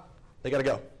not, they got to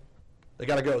go. They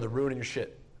got to go. They're ruining your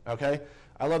shit. Okay?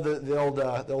 I love the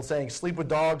old saying, sleep with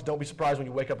dogs, don't be surprised when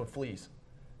you wake up with fleas.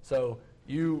 So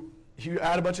you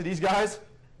add a bunch of these guys,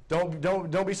 don't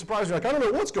be surprised. You're like, I don't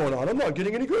know what's going on. I'm not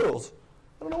getting any girls.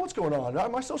 I don't know what's going on.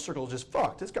 My social circle is just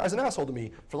fucked. This guy's an asshole to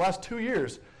me for the last 2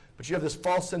 years. But you have this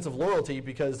false sense of loyalty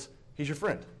because he's your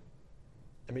friend.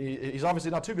 I mean, he's obviously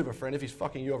not too good of a friend if he's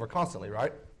fucking you over constantly,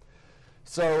 right?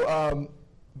 So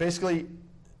basically,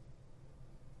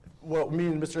 what me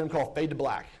and Mr. M call fade to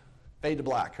black. Fade to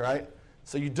black, right?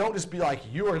 So you don't just be like,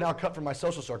 you are now cut from my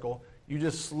social circle. You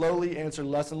just slowly answer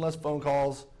less and less phone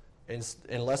calls and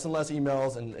less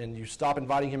emails, and you stop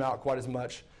inviting him out quite as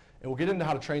much. And we'll get into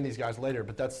how to train these guys later,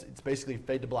 but it's basically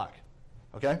fade to black,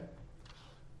 okay?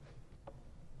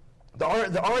 The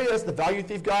RAS, the value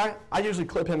thief guy, I usually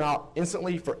clip him out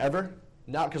instantly forever.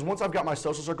 Now, because once I've got my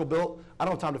social circle built, I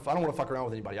don't want to fuck around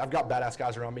with anybody. I've got badass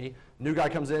guys around me. New guy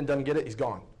comes in, doesn't get it, he's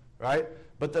gone, right?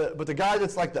 But the guy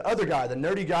that's like the other guy, the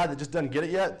nerdy guy that just doesn't get it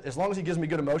yet, as long as he gives me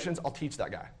good emotions, I'll teach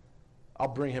that guy. I'll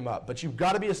bring him up. But you've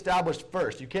got to be established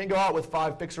first. You can't go out with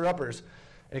 5 fixer-uppers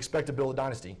and expect to build a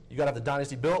dynasty. You got to have the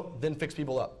dynasty built, then fix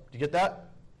people up. Do you get that?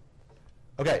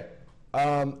 Okay.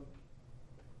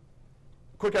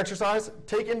 Quick exercise.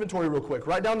 Take inventory real quick.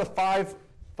 Write down the five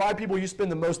people you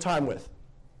spend the most time with.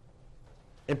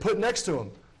 And put next to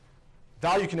them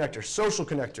value connector, social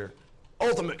connector,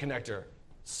 ultimate connector,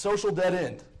 social dead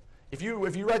end. If you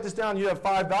write this down, you have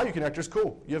 5 value connectors,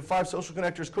 cool. You have 5 social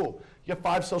connectors, cool. You have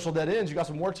 5 social dead ends, you got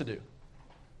some work to do.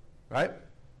 Right?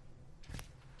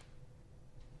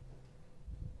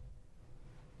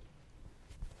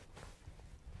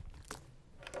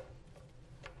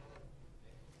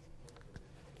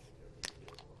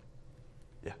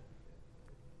 Yeah.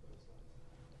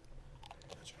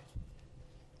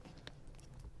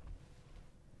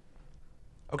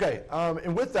 Okay,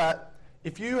 and with that,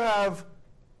 if you have,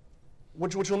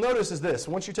 what you'll notice is this,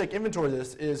 once you take inventory of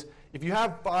this, is if you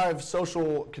have 5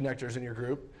 social connectors in your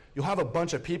group, you'll have a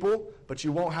bunch of people, but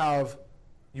you won't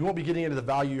be getting into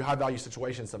the high value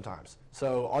situations sometimes.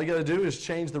 So all you gotta do is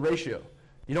change the ratio.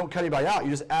 You don't cut anybody out, you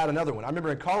just add another one. I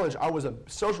remember in college, I was a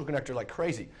social connector like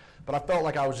crazy, but I felt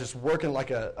like I was just working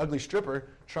like an ugly stripper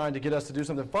trying to get us to do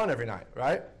something fun every night,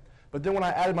 right? But then when I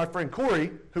added my friend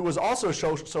Corey, who was also a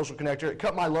social connector, it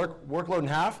cut my workload in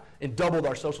half and doubled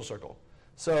our social circle.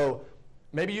 So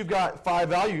maybe you've got 5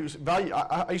 values.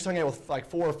 I used to hang out with like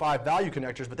 4 or 5 value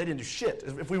connectors, but they didn't do shit.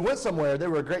 If we went somewhere, they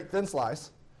were a great thin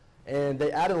slice, and they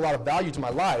added a lot of value to my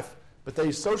life, but they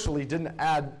socially didn't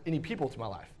add any people to my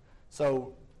life.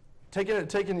 So looking at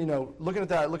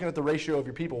the ratio of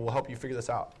your people will help you figure this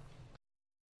out.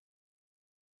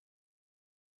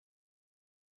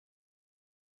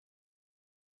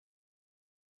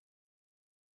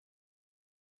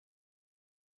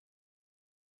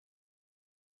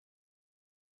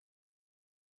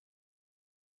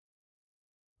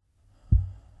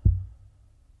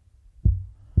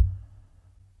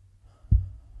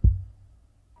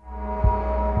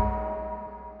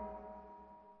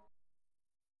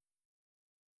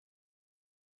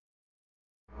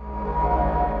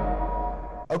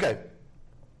 Okay,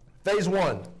 phase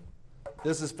one.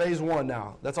 This is phase one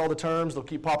now. That's all the terms. They'll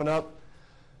keep popping up.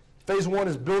 Phase one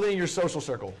is building your social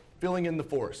circle, filling in the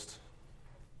forest.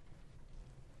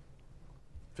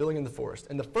 Filling in the forest.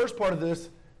 And the first part of this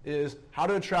is how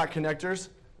to attract connectors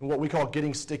and what we call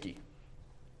getting sticky.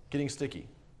 Getting sticky.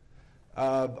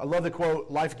 I love the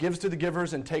quote, life gives to the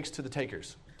givers and takes to the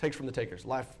takers. Takes from the takers.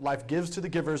 Life gives to the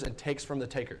givers and takes from the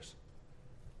takers.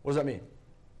 What does that mean?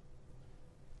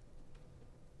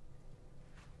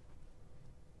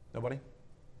 Nobody?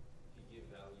 If you give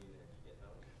value, then you get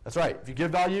value. That's right. If you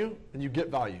give value, then you get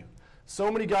value.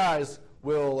 So many guys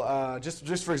will,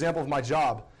 just for example of my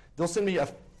job, they'll send me a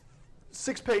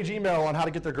 6-page email on how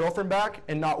to get their girlfriend back,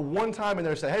 and not one time in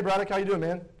there say, hey, Braddock, how you doing,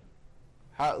 man?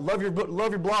 Love your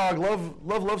blog,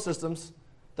 love systems.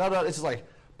 It's just like,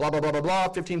 blah, blah, blah, blah, blah,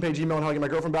 15-page email on how to get my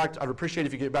girlfriend back. I'd appreciate it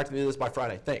if you get back to me this by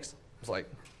Friday. Thanks. It's like,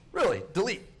 really?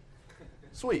 Delete.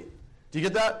 Sweet. Do you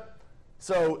get that?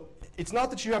 So it's not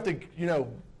that you have to,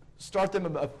 start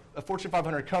them a Fortune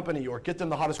 500 company or get them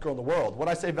the hottest girl in the world. What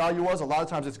I say value was, a lot of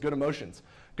times it's good emotions.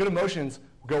 Good emotions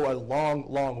go a long,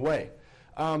 long way.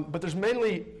 But there's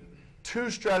mainly 2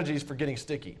 strategies for getting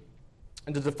sticky.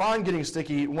 And to define getting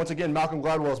sticky, once again, Malcolm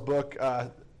Gladwell's book,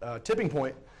 Tipping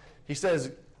Point, he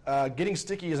says getting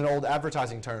sticky is an old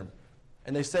advertising term.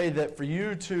 And they say that for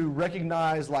you to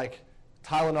recognize like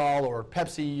Tylenol or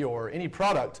Pepsi or any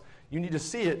product, you need to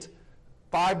see it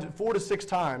 4 to 6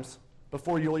 times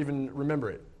before you'll even remember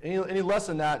it. Any less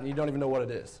than that, and you don't even know what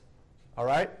it is. All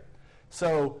right?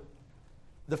 So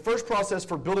the first process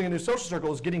for building a new social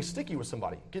circle is getting sticky with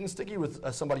somebody. Getting sticky with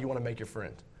somebody you want to make your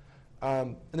friend.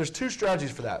 And there's 2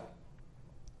 strategies for that.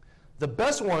 The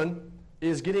best one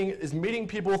is meeting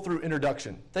people through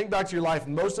introduction. Think back to your life.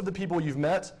 Most of the people you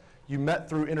met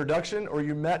through introduction, or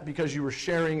you met because you were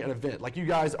sharing an event. Like you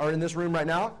guys are in this room right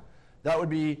now. That would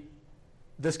be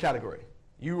this category.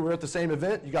 You were at the same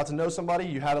event. You got to know somebody.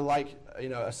 You had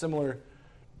a similar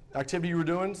activity you were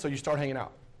doing, so you start hanging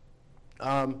out.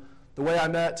 The way I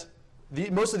met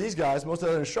most of these guys, most of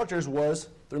the other instructors, was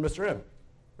through Mr. M,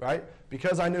 right?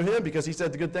 Because I knew him, because he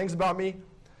said the good things about me,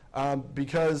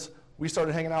 because we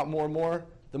started hanging out more and more,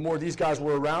 the more these guys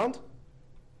were around,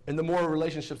 and the more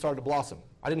relationships started to blossom.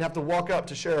 I didn't have to walk up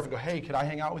to Sheriff and go, hey, could I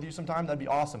hang out with you sometime? That'd be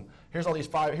awesome. Here's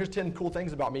 10 cool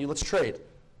things about me. Let's trade.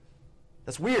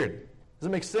 That's weird.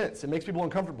 Doesn't make sense. It makes people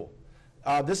uncomfortable.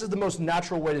 This is the most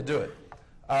natural way to do it.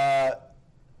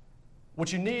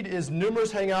 What you need is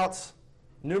numerous hangouts,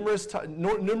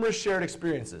 numerous shared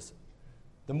experiences.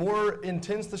 The more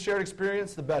intense the shared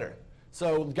experience, the better.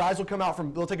 So guys will come out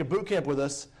they'll take a boot camp with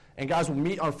us, and guys will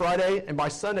meet on Friday, and by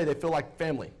Sunday they feel like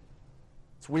family.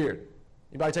 It's weird.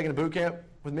 Anybody taking a boot camp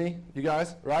with me? You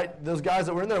guys, right? Those guys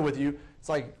that were in there with you, it's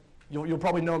like you'll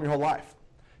probably know them your whole life.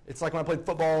 It's like when I played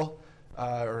football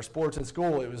or sports in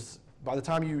school, it was by the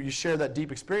time you share that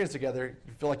deep experience together,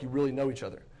 you feel like you really know each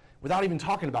other without even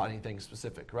talking about anything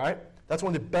specific, right? That's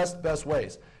one of the best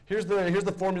ways. Here's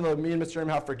the formula me and Mr. M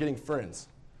have for getting friends.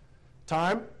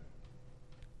 Time,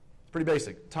 pretty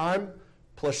basic. Time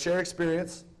plus shared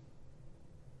experience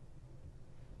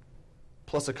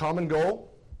plus a common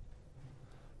goal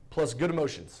plus good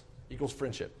emotions equals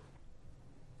friendship.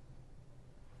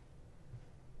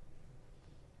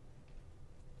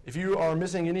 If you are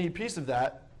missing any piece of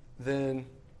that, then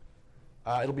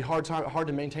it'll be hard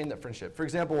to maintain that friendship. For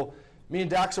example, me and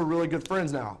Dax are really good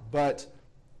friends now, but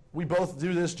we both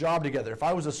do this job together. If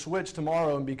I was to switch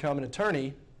tomorrow and become an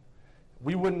attorney,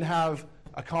 we wouldn't have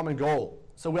a common goal.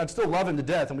 So I'd still love him to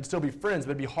death and we'd still be friends,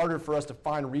 but it'd be harder for us to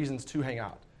find reasons to hang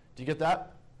out. Do you get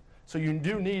that? So you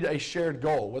do need a shared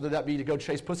goal, whether that be to go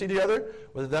chase pussy together,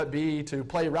 whether that be to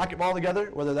play racquetball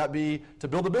together, whether that be to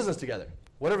build a business together.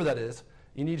 Whatever that is,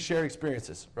 you need shared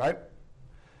experiences, right?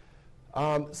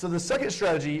 So the second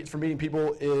strategy for meeting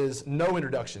people is no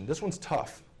introduction. This one's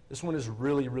tough. This one is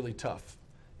really, really tough.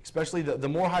 Especially the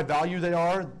more high value they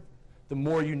are, the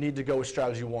more you need to go with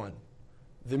strategy 1.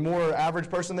 The more average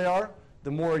person they are,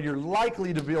 the more you're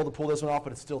likely to be able to pull this one off,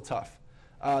 but it's still tough.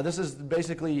 This is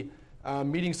basically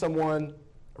meeting someone,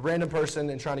 a random person,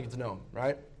 and trying to get to know them,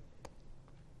 right?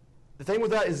 The thing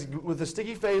with that is, with the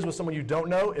sticky phase with someone you don't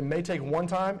know, it may take 1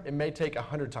 time, it may take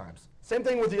 100 times. Same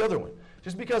thing with the other one.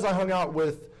 Just because I hung out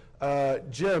with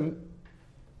Jim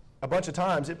a bunch of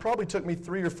times, it probably took me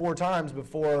 3 or 4 times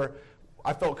before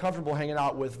I felt comfortable hanging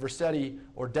out with Versetti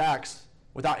or Dax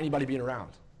without anybody being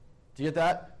around. Do you get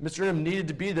that? Mr. M needed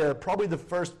to be there probably the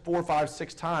first 4, 5,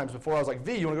 6 times before I was like,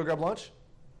 V, you want to go grab lunch?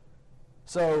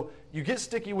 So you get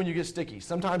sticky when you get sticky.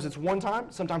 Sometimes it's 1 time,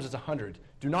 sometimes it's 100.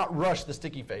 Do not rush the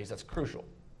sticky phase. That's crucial.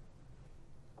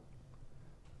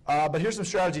 But here's some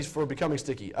strategies for becoming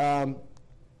sticky.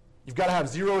 You've got to have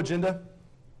zero agenda,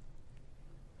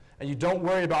 and you don't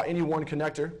worry about any one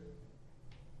connector.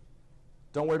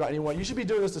 Don't worry about anyone. You should be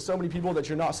doing this to so many people that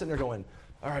you're not sitting there going,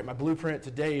 all right, my blueprint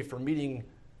today for meeting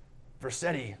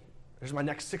Versetti. There's my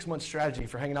next 6-month strategy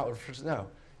for hanging out with Versetti. No.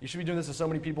 You should be doing this to so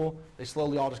many people, they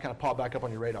slowly all just kind of pop back up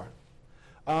on your radar.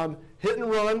 Hit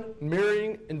and run,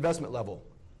 mirroring investment level.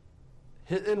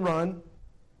 Hit and run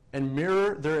and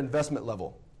mirror their investment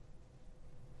level.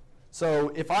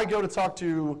 So if I go to talk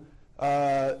to,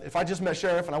 if I just met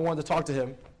Sheriff and I wanted to talk to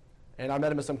him, and I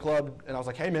met him at some club, and I was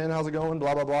like, hey, man, how's it going?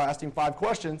 Blah, blah, blah. I asked him 5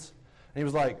 questions, and he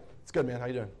was like, it's good, man. How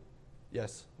you doing?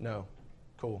 Yes, no,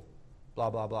 cool, blah,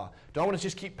 blah, blah. Do I want to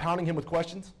just keep pounding him with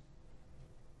questions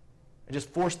and just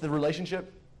force the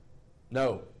relationship?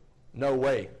 No, no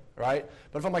way, right?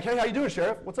 But if I'm like, hey, how you doing,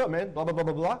 Sheriff? What's up, man? Blah, blah, blah,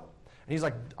 blah, blah. And he's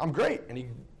like, I'm great. And he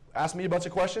asked me a bunch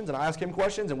of questions, and I ask him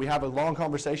questions, and we have a long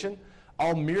conversation.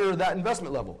 I'll mirror that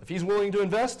investment level. If he's willing to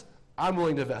invest, I'm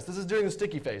willing to invest. This is during the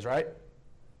sticky phase, right?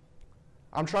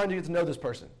 I'm trying to get to know this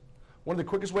person. One of the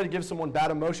quickest way to give someone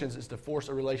bad emotions is to force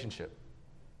a relationship.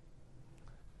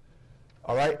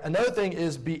 All right, another thing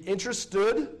is be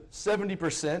interested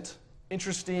 70%,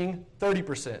 interesting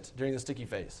 30% during the sticky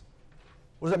phase.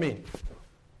 What does that mean?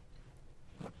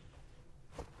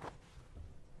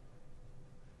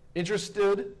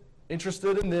 Interested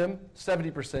in them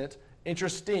 70%,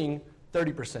 interesting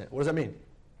 30%. What does that mean?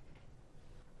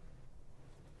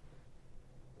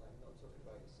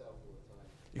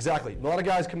 Exactly. A lot of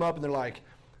guys come up and they're like,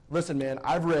 listen, man,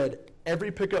 I've read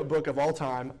every pickup book of all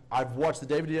time. I've watched the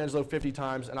David D'Angelo 50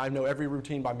 times, and I know every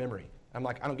routine by memory. I'm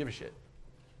like, I don't give a shit.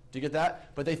 Do you get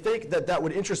that? But they think that that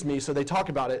would interest me, so they talk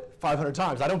about it 500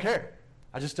 times. I don't care.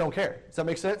 I just don't care. Does that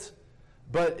make sense?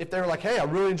 But if they're like, hey, I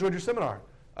really enjoyed your seminar.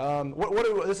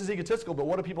 This is egotistical, but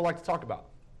what do people like to talk about?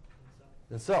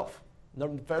 Themselves.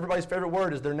 Everybody's favorite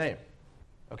word is their name.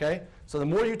 Okay? So the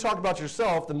more you talk about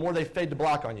yourself, the more they fade to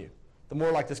black on you. The more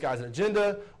like this guy's an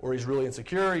agenda, or he's really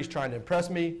insecure, he's trying to impress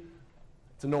me.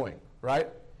 It's annoying, right?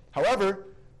 However,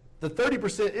 the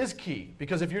 30% is key,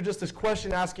 because if you're just this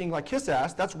question asking like Kiss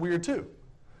asked, that's weird too.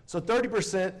 So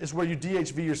 30% is where you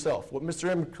DHV yourself, what Mr.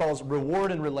 M calls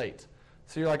reward and relate.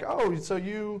 So you're like, oh, so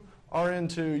you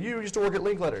used to work at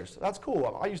Linkletters. That's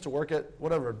cool. I used to work at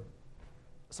whatever,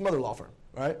 some other law firm,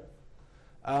 right?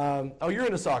 Oh, you're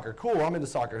into soccer. Cool, I'm into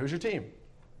soccer. Who's your team?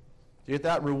 Do you get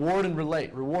that? Reward and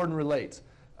relate. Reward and relate.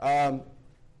 The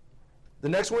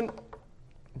next one,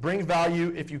 bring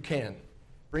value if you can.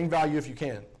 Bring value if you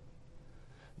can.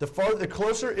 The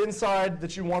closer inside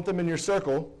that you want them in your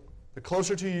circle, the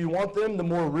closer to you want them, the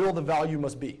more real the value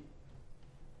must be.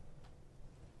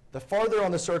 The farther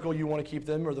on the circle you want to keep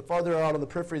them, or the farther out on the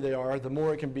periphery they are, the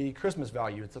more it can be Christmas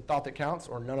value. It's a thought that counts,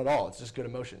 or none at all. It's just good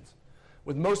emotions.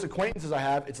 With most acquaintances I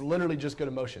have, it's literally just good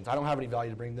emotions. I don't have any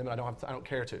value to bring them, and I don't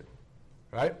care to.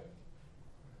 Right?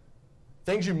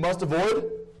 Things you must avoid.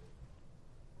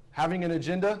 Having an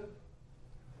agenda.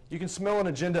 You can smell an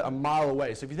agenda a mile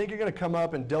away. So if you think you're going to come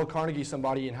up and Dale Carnegie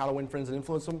somebody in How to Win Friends and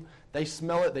Influence Them, they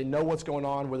smell it. They know what's going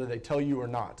on, whether they tell you or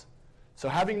not. So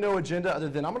having no agenda other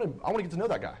than I want to get to know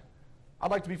that guy.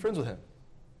 I'd like to be friends with him.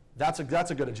 That's a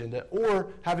good agenda.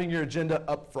 Or having your agenda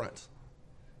up front.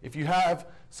 If you have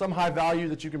some high value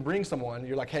that you can bring someone,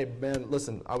 you're like, hey, man,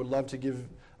 listen, I would love to give,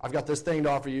 I've got this thing to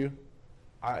offer you.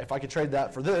 If I could trade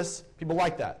that for this, people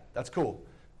like that. That's cool.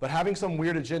 But having some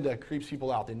weird agenda creeps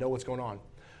people out. They know what's going on.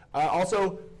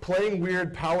 Also, playing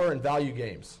weird power and value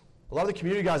games. A lot of the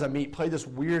community guys I meet play this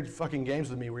weird fucking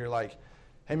games with me where you're like,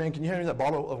 hey man, can you hand me that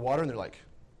bottle of water? And they're like,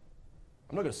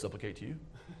 I'm not going to supplicate to you.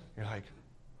 You're like,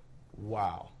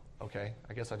 wow, okay.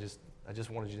 I guess I just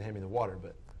wanted you to hand me the water,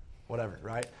 but whatever,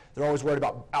 right? They're always worried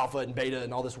about alpha and beta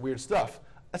and all this weird stuff.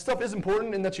 That stuff is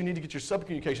important in that you need to get your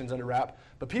sub-communications under wrap,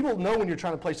 but people know when you're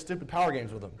trying to play stupid power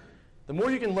games with them. The more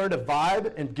you can learn to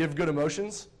vibe and give good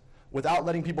emotions without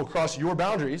letting people cross your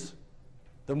boundaries,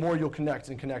 the more you'll connect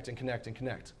and connect and connect and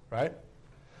connect, right?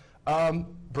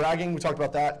 Bragging, we talked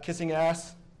about that. Kissing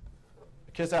ass.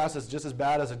 A kiss ass is just as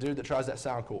bad as a dude that tries that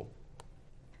sound cool.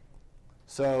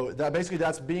 So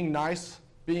that's being nice.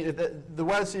 The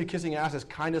way I see a kissing ass is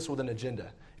kindness with an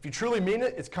agenda. If you truly mean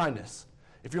it, it's kindness.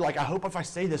 If you're like, I hope if I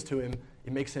say this to him,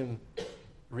 it makes him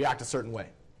react a certain way.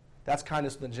 That's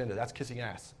kindness with an agenda. That's kissing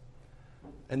ass.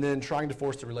 And then trying to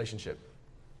force the relationship.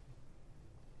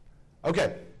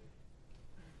 Okay.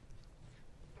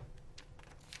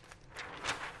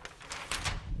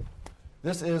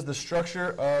 This is the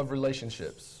structure of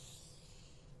relationships.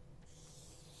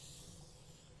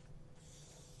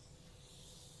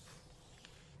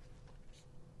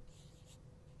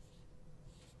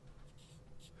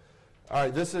 All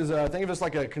right, this is, think of this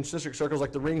like a concentric circles,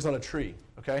 like the rings on a tree,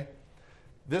 okay?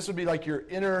 This would be like your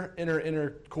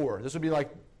inner core. This would be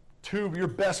like your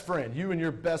best friend, you and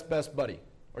your best buddy,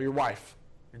 or your wife,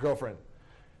 your girlfriend.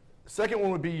 The second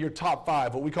one would be your top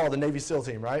 5, what we call the Navy SEAL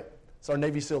team, right? It's our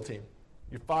Navy SEAL team.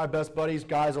 Your 5 best buddies,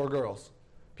 guys or girls.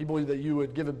 People that you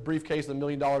would give a briefcase with $1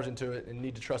 million into it and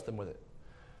need to trust them with it.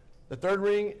 The third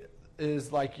ring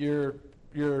is like your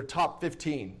top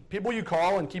 15. People you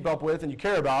call and keep up with and you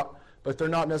care about, but they're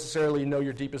not necessarily know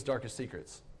your deepest, darkest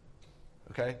secrets.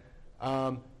 Okay?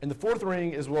 And the fourth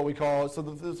ring is what we call, so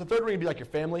the third ring would be like your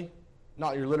family,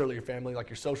 not literally your family, like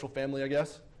your social family, I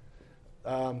guess.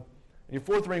 And your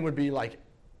fourth ring would be like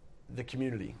the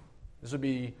community. This would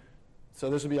be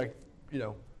like,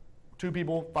 2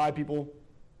 people, 5 people,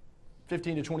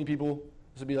 15 to 20 people.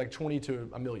 This would be like 20 to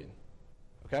 1 million.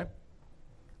 Okay?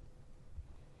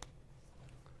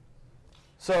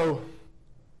 So,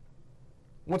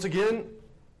 once again,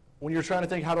 when you're trying to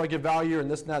think, how do I give value and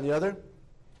this and that and the other,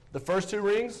 the first 2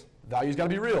 rings, value's got to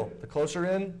be real. The closer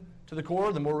in to the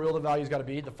core, the more real the value's got to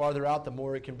be. The farther out, the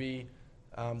more it can be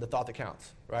the thought that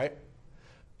counts, right?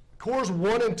 Cores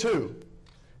 1 and 2,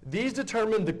 these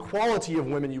determine the quality of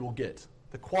women you will get.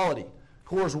 The quality.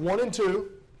 Cores 1 and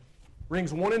 2,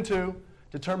 rings 1 and 2,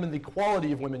 determine the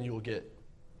quality of women you will get.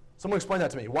 Someone explain that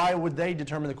to me. Why would they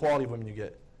determine the quality of women you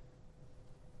get?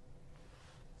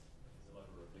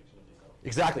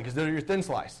 Exactly, because they're your thin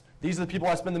slice. These are the people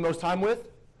I spend the most time with,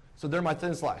 so they're my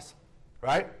thin slice,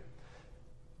 right?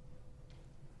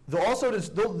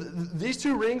 These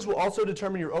 2 rings will also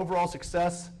determine your overall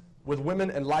success with women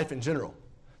and life in general.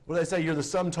 What do they say? You're the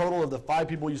sum total of the 5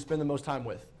 people you spend the most time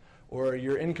with. Or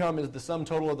your income is the sum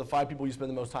total of the 5 people you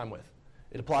spend the most time with.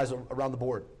 It applies around the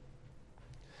board.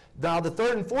 Now, the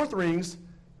third and fourth rings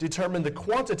determine the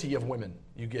quantity of women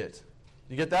you get.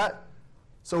 You get that?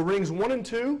 So rings 1 and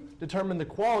 2 determine the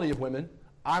quality of women.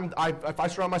 If I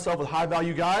surround myself with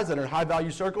high-value guys that are in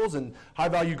high-value circles and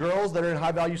high-value girls that are in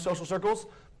high-value social circles,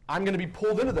 I'm going to be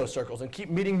pulled into those circles and keep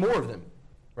meeting more of them,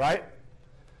 right?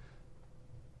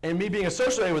 And me being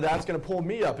associated with that is going to pull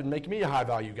me up and make me a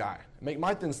high-value guy, make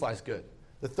my thin slice good.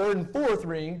 The third and fourth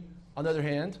ring, on the other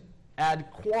hand,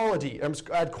 add quantity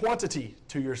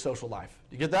to your social life.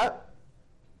 Do you get that?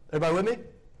 Everybody with me?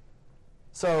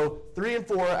 So 3 and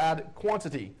 4 add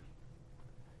quantity.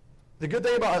 The good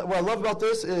thing about what I love about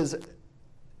this is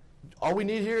all we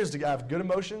need here is to have good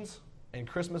emotions and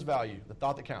Christmas value, the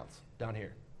thought that counts down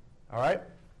here. All right?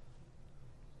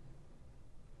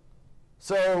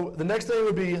 So the next thing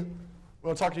would be, what I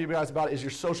want to talk to you guys about is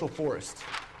your social forest.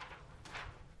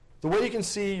 The way you can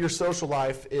see your social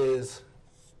life is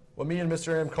what me and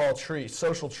Mr. M call trees,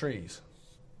 social trees.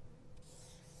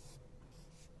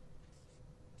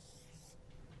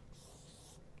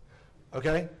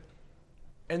 Okay?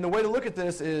 And the way to look at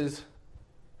this is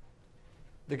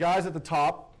the guys at the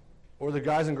top, or the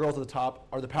guys and girls at the top,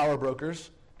 are the power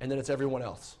brokers, and then it's everyone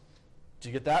else. Do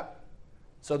you get that?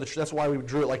 So that's why we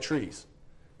drew it like trees.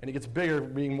 And it gets bigger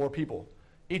being more people.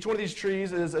 Each one of these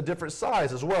trees is a different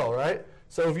size as well, right?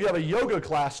 So if you have a yoga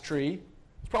class tree,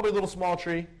 it's probably a little small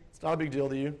tree. It's not a big deal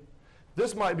to you.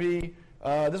 This might be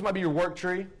your work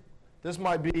tree. This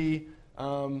might be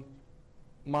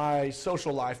my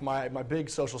social life, my big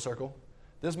social circle.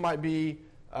 This might be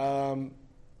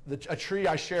a tree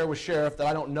I share with Sheriff that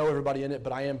I don't know everybody in it,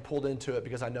 but I am pulled into it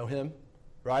because I know him,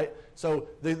 right? So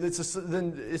it's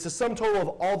a sum total of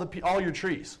all your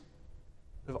trees,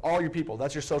 of all your people.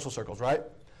 That's your social circles, right?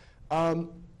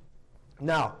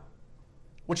 Now,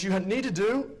 what you need to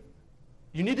do,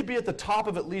 you need to be at the top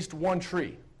of at least one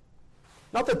tree.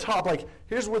 Not the top, like,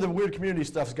 here's where the weird community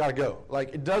stuff's got to go.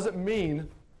 Like, it doesn't mean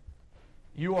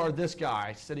you are this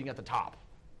guy sitting at the top.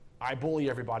 I bully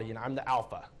everybody and I'm the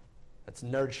alpha. That's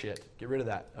nerd shit. Get rid of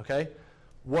that, okay?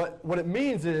 What it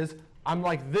means is I'm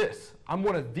like this. I'm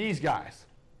one of these guys.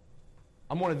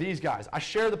 I'm one of these guys. I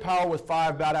share the power with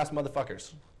 5 badass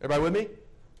motherfuckers. Everybody with me? Do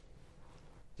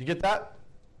you get that?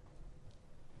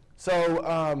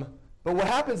 So, but what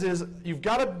happens is you've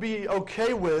got to be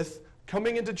okay with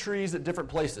coming into trees at different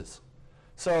places.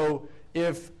 So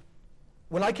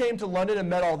when I came to London and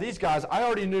met all these guys, I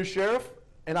already knew Sheriff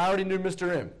and I already knew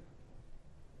Mr. M.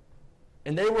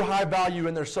 And they were high value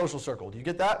in their social circle. Do you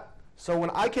get that? So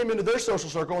when I came into their social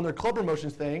circle and their club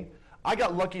promotions thing, I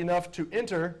got lucky enough to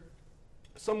enter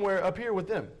somewhere up here with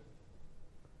them.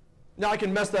 Now I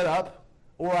can mess that up,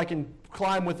 or I can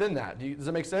climb within that. Does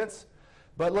that make sense?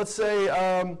 But let's say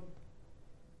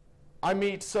I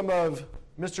meet some of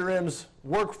Mr. M's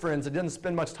work friends that he doesn't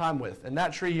spend much time with. And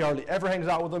that tree, he hardly ever hangs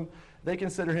out with them. They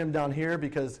consider him down here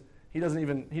because he doesn't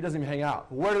even hang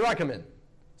out. Where did I come in?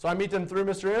 So I meet them through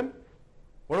Mr. M.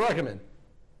 Where do I come in?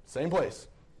 Same place.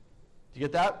 Do you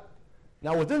get that?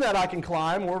 Now within that I can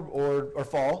climb or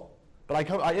fall, but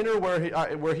I enter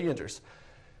where he enters.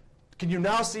 Can you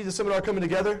now see the seminar coming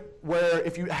together? Where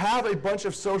if you have a bunch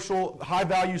of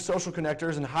high-value social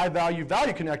connectors and high-value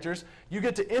value connectors, you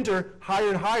get to enter higher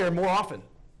and higher more often.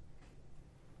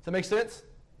 Does that make sense?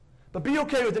 But be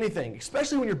okay with anything,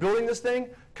 especially when you're building this thing.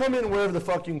 Come in wherever the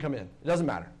fuck you can come in. It doesn't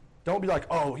matter. Don't be like,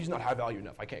 oh, he's not high value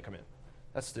enough. I can't come in.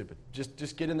 That's stupid.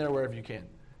 Just get in there wherever you can.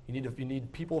 You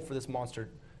need people for this monster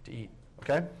to eat.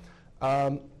 Okay?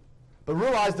 But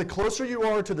realize the closer you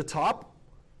are to the top,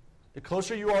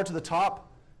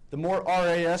 the more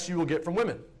RAS you will get from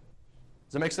women.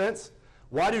 Does that make sense?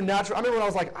 I remember when I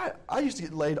was like, I used to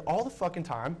get laid all the fucking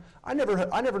time. I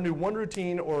never knew one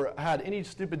routine or had any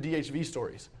stupid DHV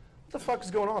stories. What the fuck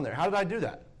is going on there? How did I do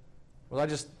that? Was I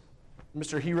just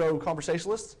Mr. Hero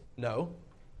conversationalist? No.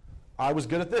 I was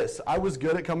good at this. I was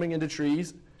good at coming into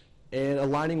trees and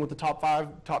aligning with the top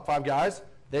five guys.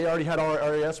 They already had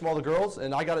RAS from all the girls,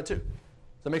 and I got it too.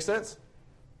 Does that make sense?